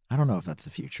 I don't know if that's the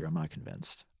future. I'm not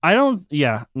convinced. I don't.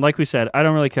 Yeah, like we said, I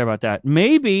don't really care about that.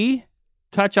 Maybe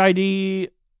Touch ID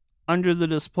under the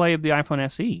display of the iPhone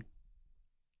SE.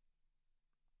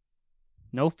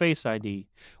 No Face ID.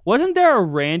 Wasn't there a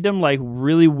random, like,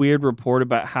 really weird report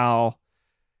about how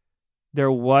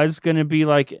there was going to be,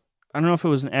 like, I don't know if it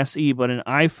was an SE, but an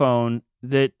iPhone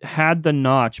that had the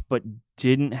notch but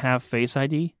didn't have Face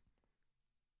ID?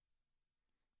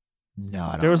 No,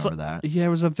 I don't There was remember that. Yeah, there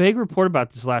was a vague report about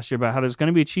this last year about how there's going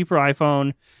to be a cheaper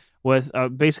iPhone with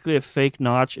basically a fake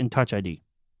notch and Touch ID.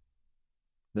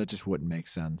 That just wouldn't make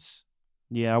sense.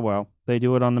 Yeah, well, they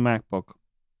do it on the MacBook.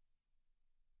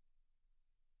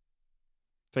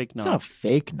 Fake It's not a notch.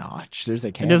 fake notch. There's a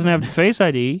It doesn't have Face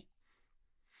ID.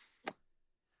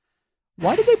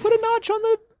 Why did they put a notch on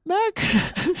the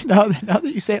Mac? now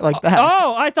that you say it like that.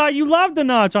 Oh, I thought you loved the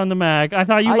notch on the Mac. I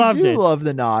thought you loved I do it. love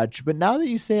the notch, but now that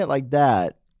you say it like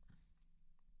that,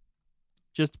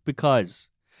 Just because.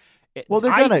 Well,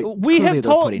 they're gonna- We clearly have they're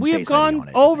told. putting We have Face ID on gone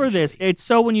it over this. eventually. It's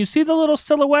so when you see the little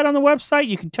silhouette on the website,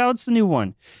 you can tell it's the new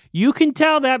one. You can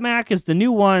tell that Mac is the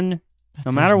new one,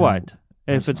 no matter what.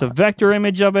 If it's a vector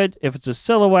image of it, if it's a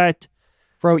silhouette,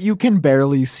 bro, you can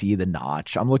barely see the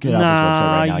notch. I'm looking at this website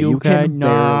right now. You can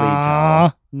barely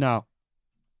tell. No.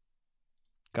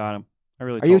 Got him. I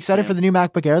really. Are you excited for the new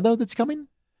MacBook Air though? That's coming.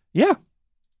 Yeah.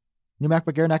 New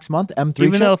MacBook Air next month.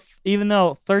 M3 chip? Even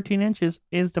though 13 inches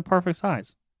is the perfect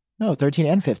size. No, 13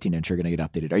 and 15 inch are going to get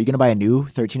updated. Are you going to buy a new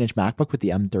 13 inch MacBook with the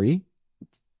M3?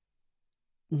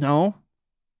 No.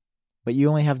 But you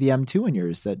only have the M2 in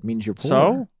yours. That means you're poor.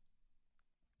 So.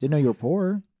 Didn't know you were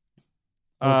poor.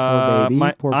 Oh, poor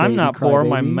baby. Poor I'm baby, not cry poor.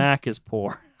 My baby. Mac is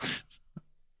poor.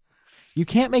 You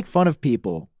can't make fun of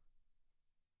people.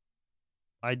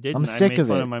 I didn't. I'm I sick made of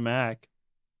fun it. of my Mac.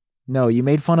 No, you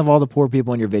made fun of all the poor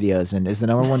people in your videos and is the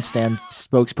number one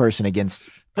spokesperson against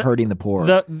hurting the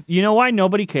poor. You know why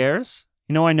nobody cares?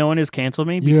 You know why no one has canceled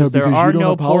me? Because there are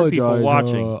no poor people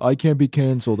watching. I can't be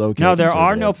canceled. Okay. No, there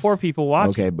are no poor people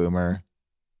watching. Okay, boomer.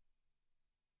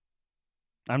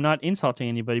 I'm not insulting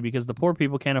anybody because the poor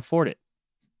people can't afford it.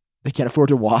 They can't afford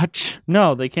to watch?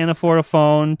 No, they can't afford a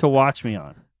phone to watch me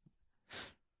on.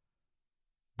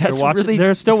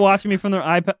 They're still watching me from their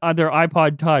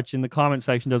iPod Touch, and the comment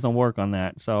section doesn't work on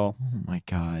that. So, oh my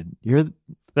god,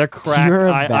 they're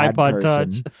cracked iPod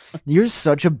person. Touch. You're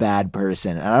such a bad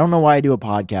person, and I don't know why I do a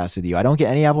podcast with you. I don't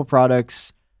get any Apple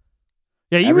products.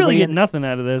 Yeah, you really get nothing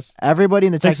out of this. Everybody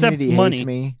in the tech Except community money. hates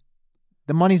me.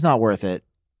 The money's not worth it.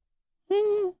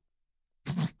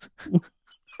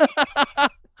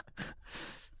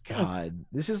 God,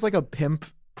 this is like a pimp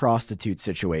prostitute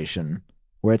situation.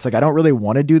 Where it's like, I don't really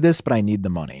want to do this, but I need the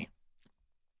money.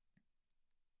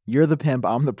 You're the pimp,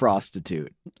 I'm the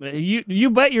prostitute. You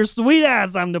bet your sweet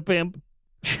ass I'm the pimp.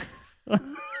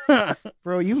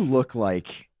 Bro, you look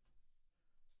like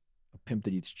a pimp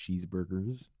that eats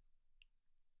cheeseburgers.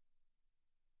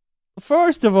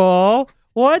 First of all,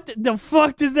 what the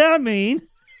fuck does that mean?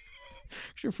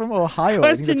 You're from Ohio. Question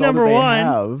I think that's number all that they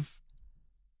one. have.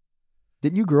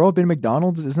 Didn't you grow up in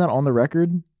McDonald's? Isn't that on the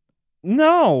record?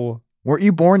 No. Weren't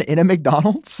you born in a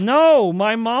McDonald's? No,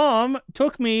 my mom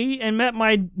took me and met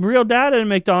my real dad at a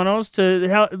McDonald's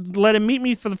to let him meet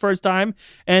me for the first time,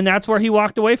 and that's where he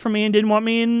walked away from me and didn't want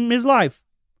me in his life.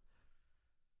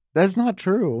 That's not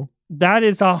true. That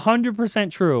is 100%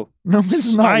 true. No,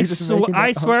 it's not.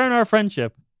 I swear on our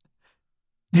friendship.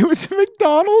 It was a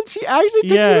McDonald's? She actually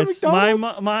took you to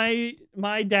McDonald's?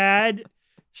 My dad,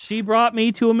 she brought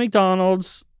me to a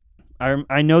McDonald's.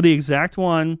 I know the exact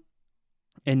one.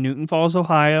 In Newton Falls,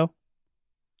 Ohio.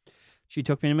 She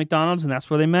took me to McDonald's, and that's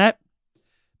where they met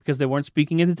because they weren't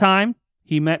speaking at the time.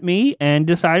 He met me and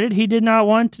decided he did not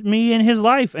want me in his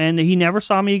life, and he never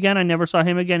saw me again. I never saw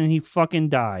him again, and he fucking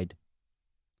died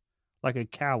like a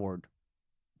coward.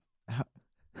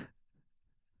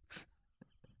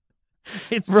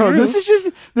 It's Bro, true. this is just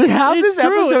half It's this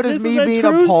true. episode This is is me a being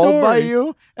true appalled by story.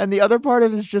 you, and the other part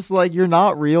of it is just like you're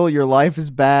not real. Your life is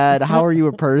bad. How are you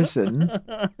a person?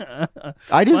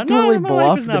 I just totally my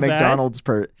life is bluffed the not bad. McDonald's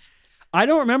I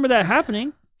don't remember that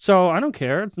happening, so I don't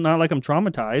care. It's not like I'm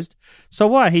traumatized. So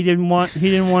what? He didn't want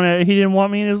me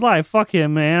in his life. Fuck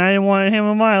him, man. I didn't want him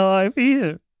in my life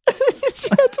either. That's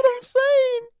what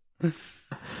I'm saying.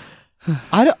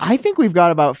 I think we've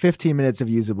got about 15 minutes of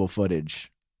usable footage.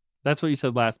 That's what you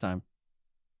said last time.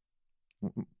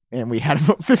 And we had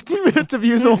about 15 minutes of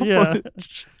usable Yeah.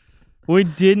 footage. We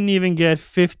didn't even get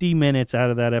 50 minutes out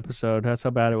of that episode. That's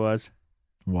how bad it was.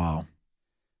 Wow.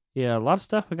 Yeah, a lot of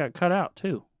stuff got cut out,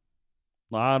 too.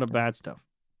 A lot of bad stuff.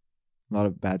 A lot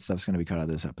of bad stuff's going to be cut out of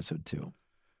this episode, too.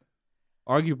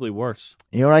 Arguably worse.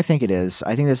 You know what I think it is?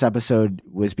 I think this episode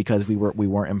was because we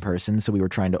weren't in person, so we were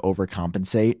trying to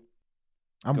overcompensate.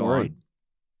 I'm Go worried. on.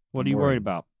 What I'm are you worried. worried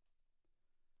about?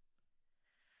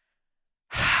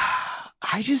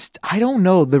 I don't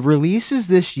know. The releases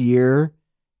this year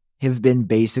have been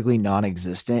basically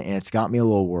non-existent, and it's got me a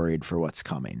little worried for what's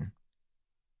coming.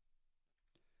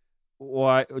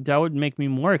 Why? That would make me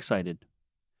more excited.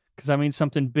 Because that means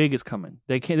something big is coming.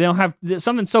 They don't have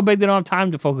something so big they don't have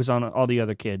time to focus on all the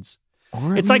other kids.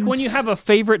 Or It's like when you have a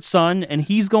favorite son and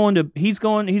he's doing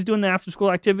the after school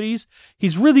activities.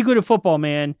 He's really good at football,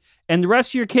 man. And the rest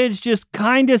of your kids just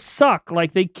kind of suck.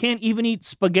 Like they can't even eat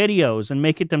SpaghettiOs and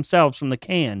make it themselves from the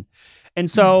can.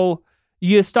 And so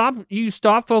you stop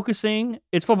focusing.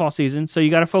 It's football season. So you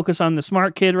got to focus on the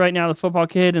smart kid right now, the football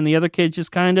kid, and the other kids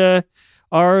just kind of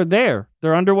are there.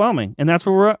 They're underwhelming. And that's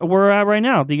where we're at right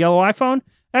now. The yellow iPhone,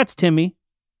 that's Timmy.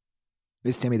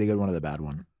 Is Timmy the good one or the bad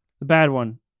one? The bad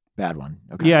one. Bad one.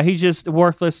 Okay. Yeah, he's just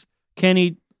worthless. Can't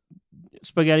eat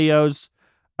SpaghettiOs.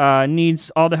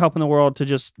 Needs all the help in the world to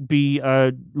just be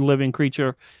a living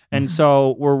creature. And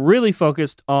so we're really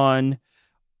focused on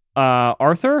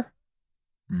Arthur,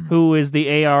 who is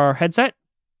the AR headset.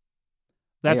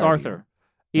 That's AR Arthur.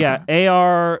 Yeah,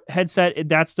 AR headset.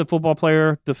 That's the football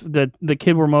player, the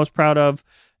kid we're most proud of.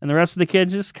 And the rest of the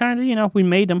kids just kind of, we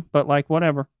made them, but like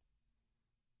whatever.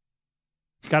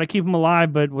 Got to keep them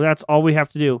alive, but that's all we have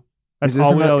to do. That's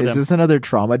all we owe them. Is this another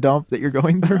trauma dump that you're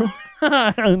going through?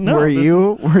 No, were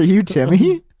you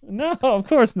Timmy? No, of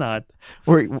course not.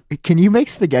 Can you make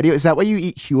spaghetti? Is that why you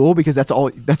eat Huel? Because that's all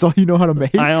you know how to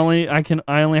make? I only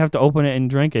have to open it and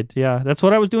drink it. Yeah, that's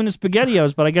what I was doing to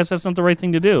SpaghettiOs, but I guess that's not the right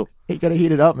thing to do. You gotta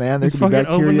heat it up, man. There's Just gonna be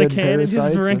fucking open bacteria the and can and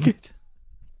just parasites drink it.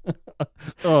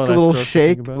 Oh, a that's little gross to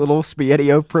shake, think about. little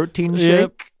SpaghettiO protein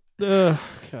Yep. shake. Ugh,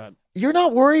 God. You're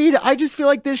not worried? I just feel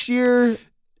like this year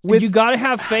with you got to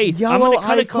have faith. I'm yellow going to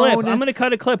cut a clip. iPhone- I'm going to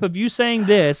cut a clip of you saying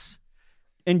this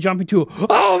and jumping to,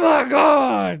 oh my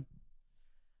God,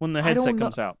 when the I headset don't know.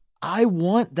 comes out. I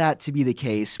want that to be the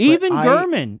case. But Even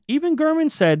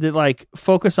Gurman said that like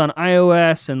focus on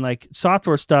iOS and like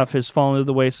software stuff has fallen to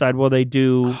the wayside while they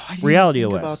do I didn't Reality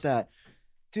think OS. about that.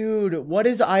 Dude, what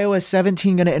is iOS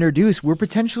 17 going to introduce? We're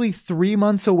potentially 3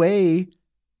 months away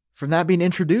from that being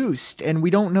introduced, and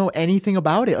we don't know anything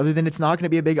about it other than it's not going to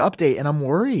be a big update, and I'm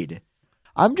worried.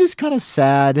 I'm just kind of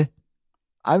sad.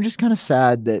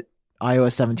 That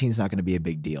iOS 17 is not going to be a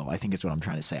big deal. I think it's what I'm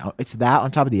trying to say. It's that on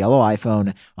top of the yellow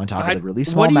iPhone, on top of the really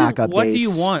small Mac updates. What do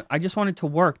you want? I just want it to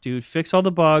work, dude. Fix all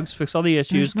the bugs, fix all the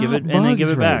issues, There's give it, not and then give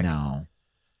bugs it right back. now.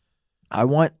 I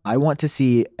want to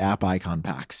see app icon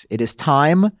packs. It is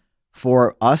time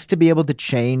for us to be able to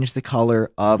change the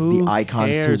color of Who the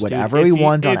icons cares, to dude? whatever If we you-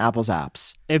 want on if- Apple's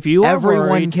apps. If you are Everyone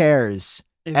worried, cares.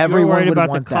 if Everyone you're worried would about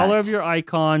the want color that. of your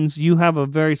icons, you have a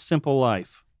very simple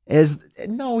life.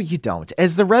 No, you don't.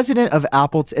 As the resident of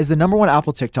Apple, as the number one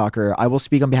Apple TikToker, I will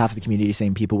speak on behalf of the community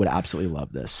saying people would absolutely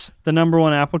love this. The number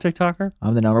one Apple TikToker?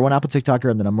 I'm the number one Apple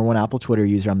TikToker. I'm the number one Apple Twitter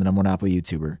user. I'm the number one Apple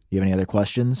YouTuber. You have any other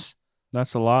questions?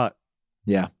 That's a lot.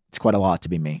 Yeah, it's quite a lot to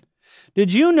be me.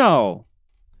 Did you know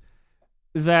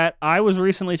that I was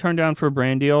recently turned down for a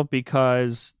brand deal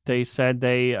because they said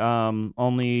they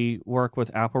only work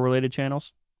with Apple-related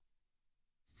channels?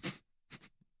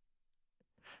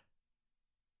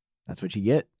 That's what you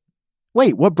get.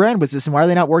 Wait, what brand was this, and why are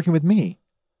they not working with me?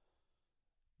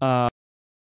 Uh,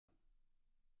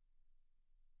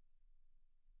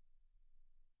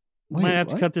 Wait, might have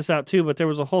to what? cut this out too, but there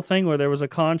was a whole thing where there was a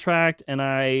contract, and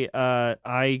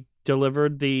I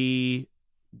delivered the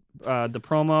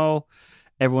promo.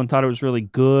 Everyone thought it was really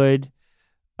good,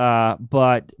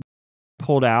 but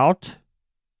pulled out.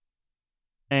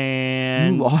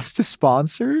 And You lost a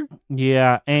sponsor?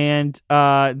 yeah, and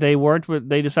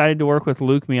they decided to work with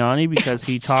Luke Miani because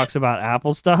he talks about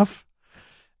Apple stuff.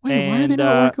 Wait, why are they And,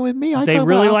 not working with me? They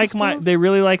really like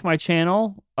my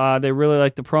channel. They really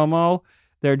like the promo.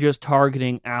 They're just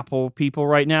targeting Apple people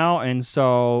right now, and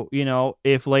so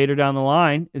if later down the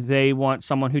line they want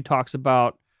someone who talks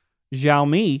about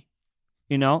Xiaomi,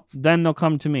 then they'll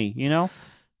come to me. I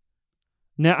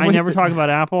Wait, never talk about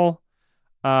Apple.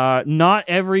 Not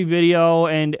every video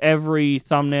and every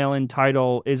thumbnail and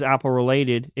title is Apple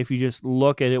related if you just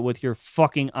look at it with your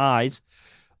fucking eyes.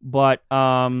 But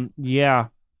yeah,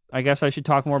 I guess I should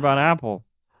talk more about Apple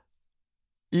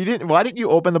You didn't. Why didn't you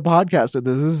open the podcast with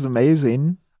this? This is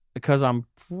amazing. because I'm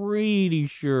pretty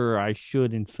sure I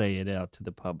shouldn't say it out to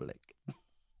the public.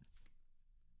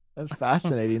 That's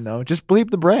fascinating, though. Just bleep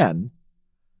the brand.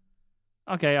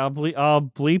 Okay, I'll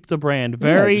bleep the brand.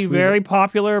 Very just leave very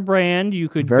popular brand. You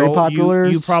could Very go, popular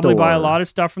You probably buy a store. lot of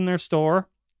stuff from their store.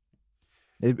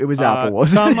 It was Apple,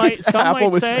 wasn't it?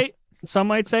 Apple Some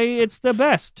might say it's the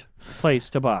best place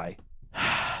to buy.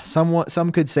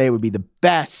 Some could say it would be the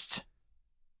best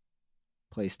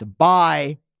place to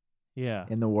buy Yeah.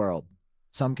 in the world.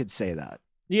 Some could say that.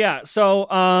 Yeah, so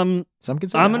Some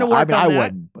could say I'm that. gonna work I mean, on I that.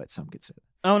 wouldn't, but some could say that.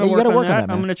 I'm gonna Hey, you work gotta on work on that.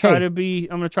 that, I'm man. gonna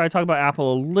try Hey. to talk about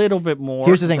Apple a little bit more.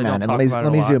 Here's the thing, since I man, don't and talk about it let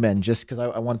a me lot. zoom in just because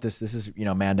I want this. This is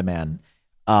man to man.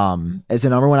 As the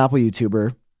number one Apple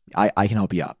YouTuber, I can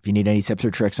help you out. If you need any tips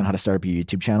or tricks on how to start up your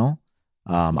YouTube channel,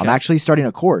 I'm Okay. actually starting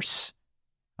a course.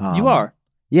 You are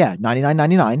Yeah,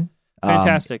 $99.99.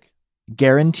 fantastic.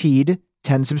 Guaranteed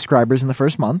 10 subscribers in the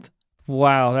first month.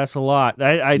 Wow, that's a lot.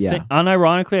 I Yeah. think,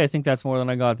 unironically, I think that's more than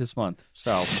I got this month.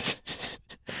 So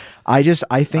I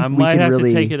think I we might can have really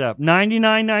to take it up.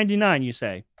 $99.99, you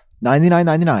say?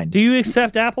 $99.99. Do you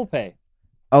accept Apple Pay?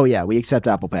 Oh yeah, we accept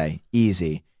Apple Pay.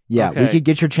 Easy. Yeah, we Okay. could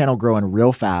get your channel growing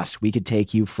real fast. We could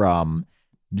take you from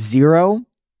 0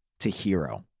 to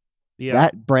hero. Yeah,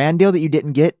 That brand deal that you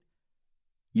didn't get,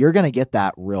 you're going to get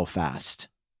that real fast.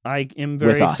 I am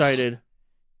very with us. excited.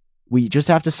 We just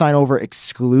have to sign over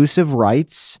exclusive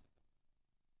rights.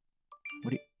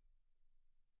 What are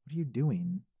you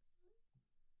doing?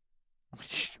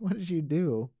 What did you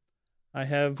do? I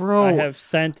have Bro,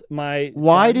 sent my.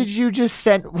 Why friends- did you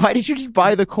just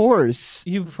buy the course?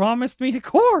 You promised me a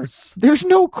course. There's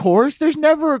no course. There's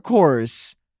never a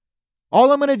course.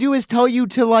 All I'm going to do is tell you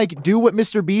to do what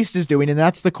Mr. Beast is doing, and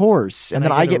that's the course. And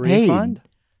Can then I get a get paid. refund?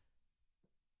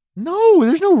 No,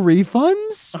 there's no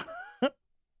refunds.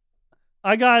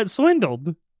 I got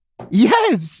swindled.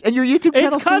 Yes, and your YouTube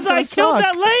channel. It's because I killed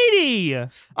that lady.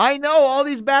 I know all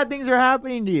these bad things are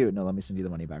happening to you. No, let me send you the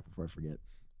money back before I forget.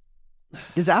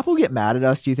 Does Apple get mad at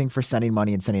us, do you think, for sending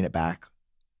money and sending it back?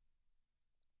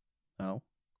 No.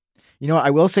 You know what?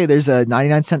 I will say there's a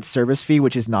 99-cent service fee,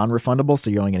 which is non-refundable, so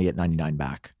you're only going to get 99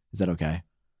 back. Is that okay?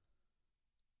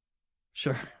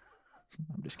 Sure.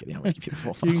 I'm just kidding. I'm going to give you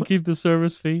the full You can keep the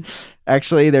service fee.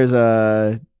 Actually, there's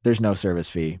no service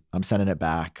fee. I'm sending it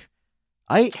back.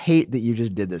 I hate that you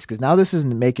just did this because now this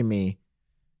isn't making me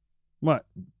What?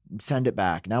 send it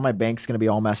back. Now my bank's going to be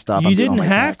all messed up. You I'm doing all didn't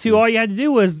my have to. taxes. All you had to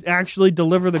do was actually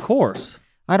deliver the course.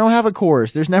 I don't have a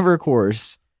course. There's never a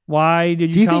course. Why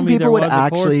did Do you you tell think me people there would was a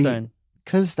course actually- then?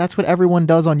 Because that's what everyone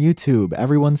does on YouTube.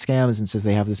 Everyone scams and says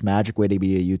they have this magic way to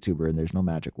be a YouTuber, and there's no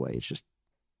magic way. It's just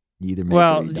you either make it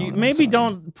Well, or you don't. I'm maybe sorry.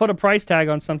 don't put a price tag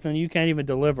on something you can't even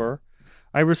deliver.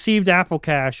 I received Apple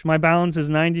Cash. My balance is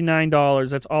 $99.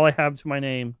 That's all I have to my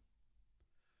name.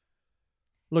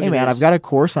 Look Hey at man, this. I've got a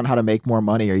course on how to make more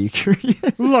money. Are you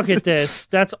curious? Look at this.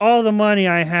 That's all the money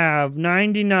I have.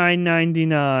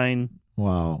 $99.99.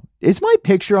 Wow. Is my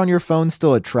picture on your phone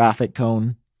still a traffic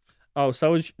cone? Oh,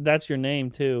 so that's your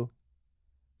name too.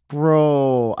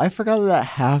 Bro, I forgot that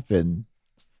happened.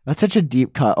 That's such a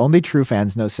deep cut. Only true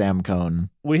fans know Sam Cohn.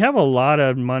 We have a lot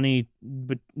of money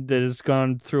that has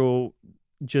gone through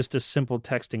just a simple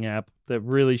texting app that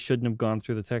really shouldn't have gone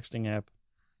through the texting app.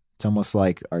 It's almost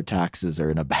like our taxes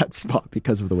are in a bad spot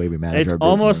because of the way we manage It's our business.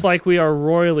 almost like we are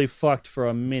royally fucked for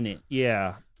a minute.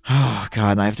 Yeah. Oh,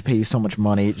 God, and I have to pay you so much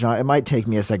money. John, it might take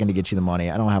me a second to get you the money.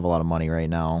 I don't have a lot of money right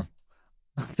now.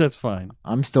 That's fine.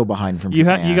 I'm still behind from You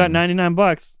Japan. got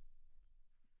 $99.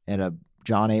 And a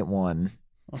John 8-1.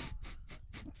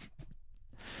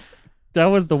 That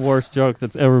was the worst joke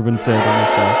that's ever been said on the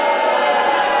show.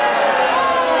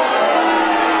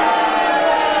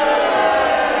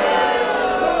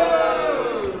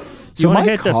 Do you want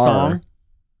to hit the song?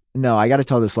 No, I got to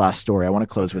tell this last story. I want to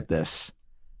close with this.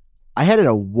 I had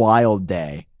a wild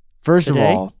day. First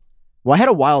Today? of all, I had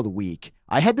a wild week.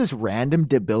 I had this random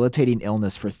debilitating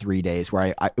illness for 3 days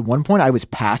where I at one point I was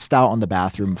passed out on the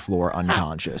bathroom floor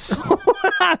unconscious.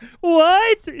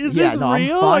 What? Is this I'm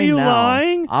real? fine Are you now.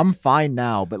 lying? I'm fine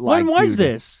now, but like, When was dude,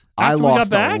 this? I After we got lost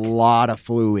a back? lot of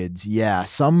fluids. Yeah,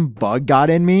 some bug got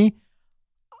in me.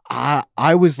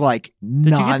 I was like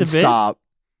you get the vid? nonstop.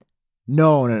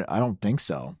 No, I don't think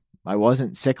so. I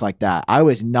wasn't sick like that. I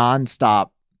was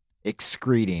nonstop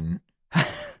excreting.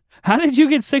 How did you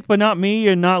get sick, but not me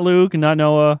and not Luke and not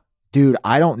Noah? Dude,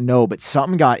 I don't know, but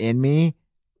something got in me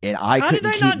and I How did couldn't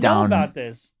I keep not know down. about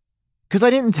this? Because I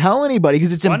didn't tell anybody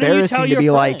because it's Why didn't you embarrassing tell to your be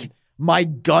like, friend? my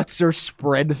guts are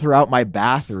spread throughout my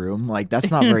bathroom. Like, that's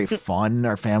not very fun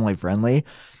or family friendly.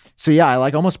 So yeah, I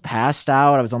like almost passed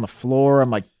out. I was on the floor.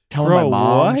 I'm like telling Bro, my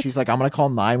mom. what? She's like, I'm going to call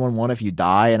 911 if you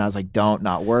die. And I was like,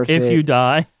 not worth it. If you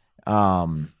die.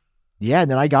 Yeah,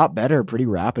 and then I got better pretty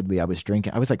rapidly. I was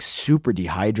drinking. I was like super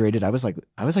dehydrated. I was like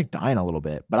dying a little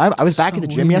bit. But I was back So at the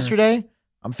gym weird. yesterday.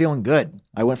 I'm feeling good.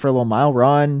 I went for a little mile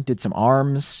run, did some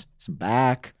arms, some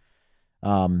back.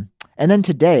 And then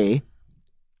today,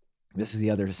 this is the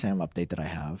other Sam update that I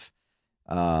have,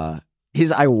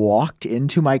 is I walked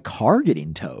into my car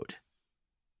getting towed.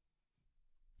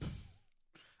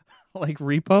 Like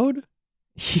repoed?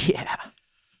 Yeah.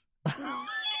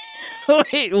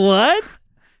 Wait, what?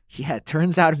 Yeah, it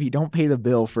turns out if you don't pay the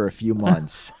bill for a few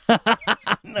months,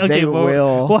 Okay, they but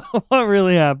will. What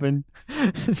really happened?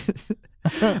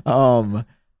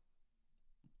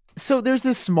 So there's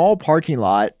this small parking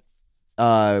lot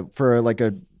for like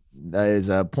a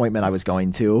appointment I was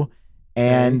going to,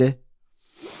 and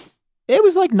it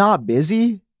was like not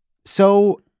busy.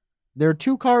 So there are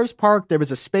two cars parked. There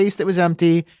was a space that was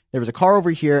empty. There was a car over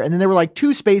here, and then there were like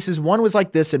two spaces. One was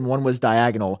like this, and one was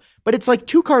diagonal. But it's like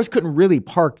two cars couldn't really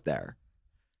park there.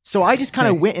 So I just kind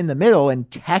of went in the middle and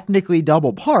technically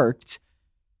double parked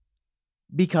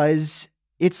because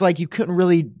it's like you couldn't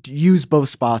really use both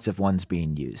spots if one's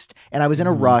being used. And I was in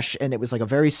a rush, and it was like a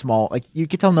very small, like you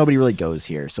could tell nobody really goes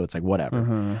here. So it's like,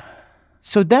 whatever.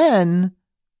 So then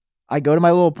I go to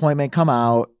my little appointment, come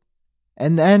out,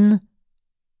 and then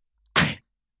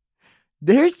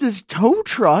there's this tow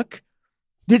truck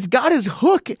that's got his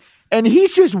hook, and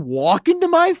he's just walking to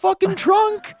my fucking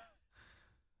trunk.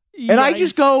 And I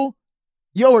just go,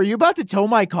 yo, are you about to tow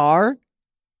my car?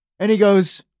 And he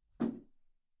goes,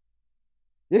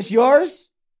 this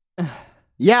yours?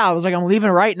 Yeah, I was like, I'm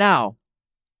leaving right now.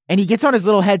 And he gets on his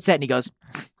little headset and he goes,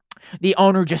 the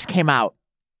owner just came out.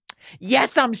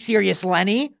 Yes, I'm serious,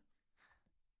 Lenny.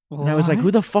 And I was like, who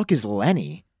the fuck is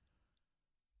Lenny?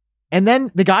 And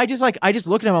then the guy just like, I just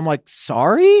look at him, I'm like,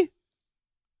 sorry?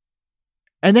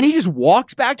 And then he just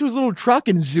walks back to his little truck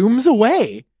and zooms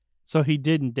away. So he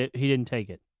didn't take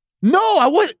it. No, I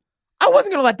wasn't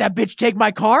gonna let that bitch take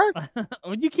my car.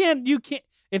 You can't.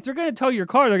 If they're going to tow your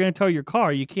car, they're going to tow your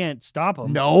car. You can't stop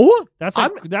them. No, That's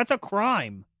a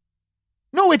crime.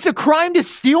 no, it's a crime to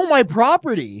steal my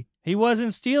property. He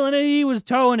wasn't stealing it. He was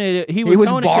towing it. He He was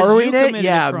towing 'cause borrowing you it. committed a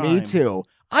Yeah, crime. me too.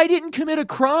 I didn't commit a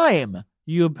crime.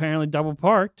 You apparently double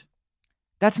parked.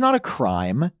 That's not a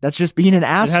crime. That's just being an It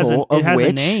has asshole, a, it of has a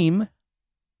which name.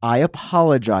 I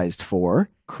apologized for.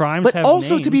 Crimes But have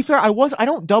also, names. to be fair, I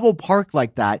don't double park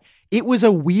like that. It was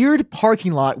a weird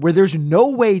parking lot where there's no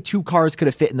way two cars could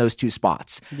have fit in those two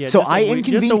spots. Yeah, So just a I weird- just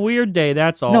a inconvenienced. weird day.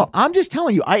 That's all. No, I'm just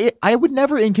telling you, I would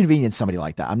never inconvenience somebody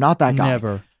like that. I'm not that guy.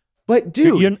 Never. But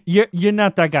dude, You're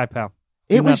not that guy, pal.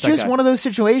 it was just one of those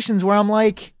situations where I'm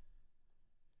like,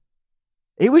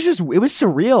 it was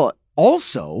surreal.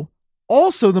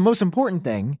 Also, the most important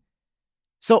thing,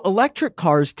 so electric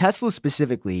cars, Tesla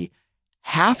specifically,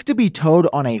 have to be towed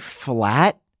on a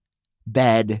flat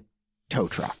bed tow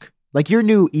truck. Like your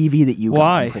new EV that you got,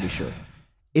 Why? I'm pretty sure.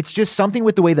 It's just something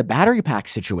with the way the battery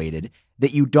pack's situated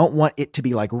that you don't want it to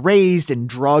be like raised and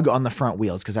drug on the front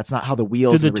wheels because that's not how the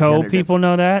wheels. Did the tow people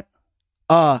know that?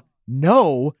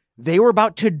 No, they were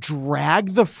about to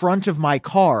drag the front of my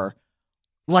car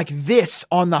like this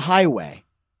on the highway.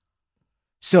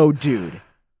 So, dude,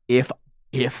 if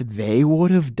they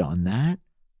would have done that,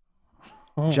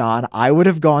 John, I would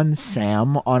have gone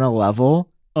Sam on a level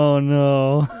Oh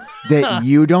no. that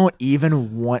you don't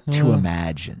even want to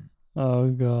imagine. Oh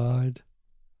God.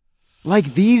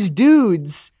 Like these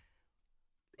dudes,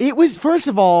 it was, first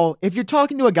of all, if you're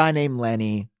talking to a guy named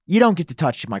Lenny, you don't get to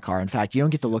touch my car. In fact, you don't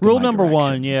get to look Rule in my number direction.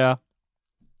 one, yeah.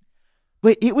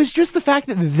 But it was just the fact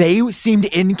that they seemed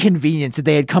inconvenienced that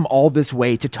they had come all this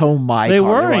way to tow my They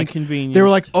car. were like, inconvenienced. They were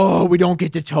like, oh, we don't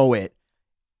get to tow it.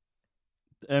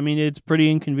 I mean, it's pretty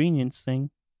inconvenience thing.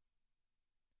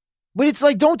 But it's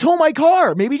like, don't tow my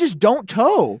car. Maybe just don't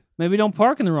tow. Maybe don't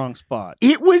park in the wrong spot.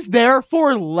 It was there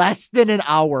for less than an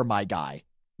hour, my guy.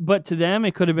 But to them,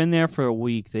 it could have been there for a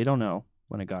week. They don't know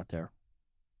when it got there.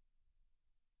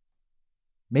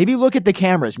 Maybe look at the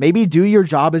cameras. Maybe do your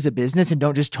job as a business and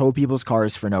don't just tow people's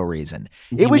cars for no reason.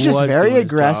 It was just very doing his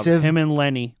job. aggressive. Him and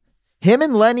Lenny. Him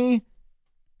and Lenny,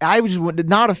 I was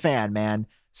not a fan, man.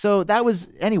 So that was,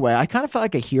 anyway, I kind of felt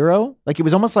like a hero. Like it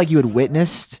was almost like you had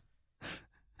witnessed,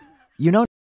 you know,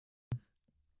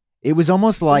 it was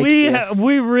almost like we if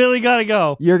really gotta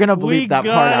go. you're going to bleep We that part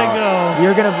gotta out. go.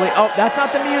 You're going to bleep. Oh, that's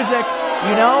not the music.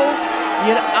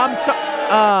 I'm so,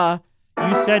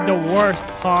 You said the worst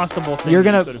possible thing You're you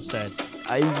gonna- could have said.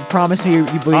 I promise me you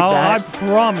bleep I that.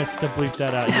 promise to bleep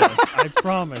that out. Yes, I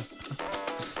promise.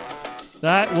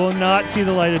 That will not see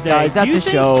the light of day. Guys, that's Do you a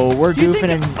think- show. We're do you goofing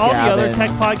think and all the other gabbing. tech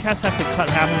podcasts have to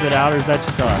cut half of it out, or is that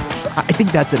just us? I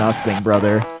think that's an us thing,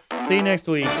 brother. See you next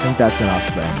week. I think that's an us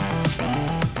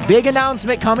thing. Big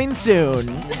announcement coming soon.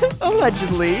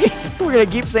 Allegedly. We're going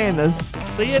to keep saying this.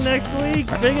 See you next week.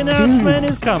 Big announcement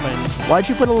is coming. Why'd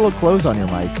you put a little clothes on your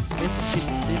mic?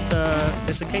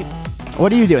 It's a cape.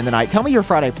 What are you doing tonight? Tell me your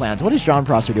Friday plans. What does John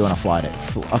Prosser do on a fly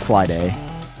day?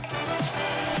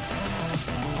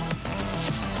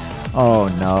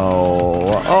 Oh,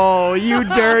 no. Oh, you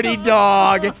dirty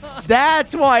dog.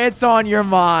 That's why it's on your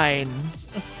mind.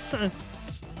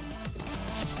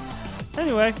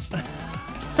 Anyway.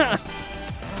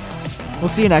 We'll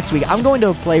see you next week. I'm going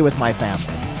to play with my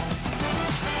family.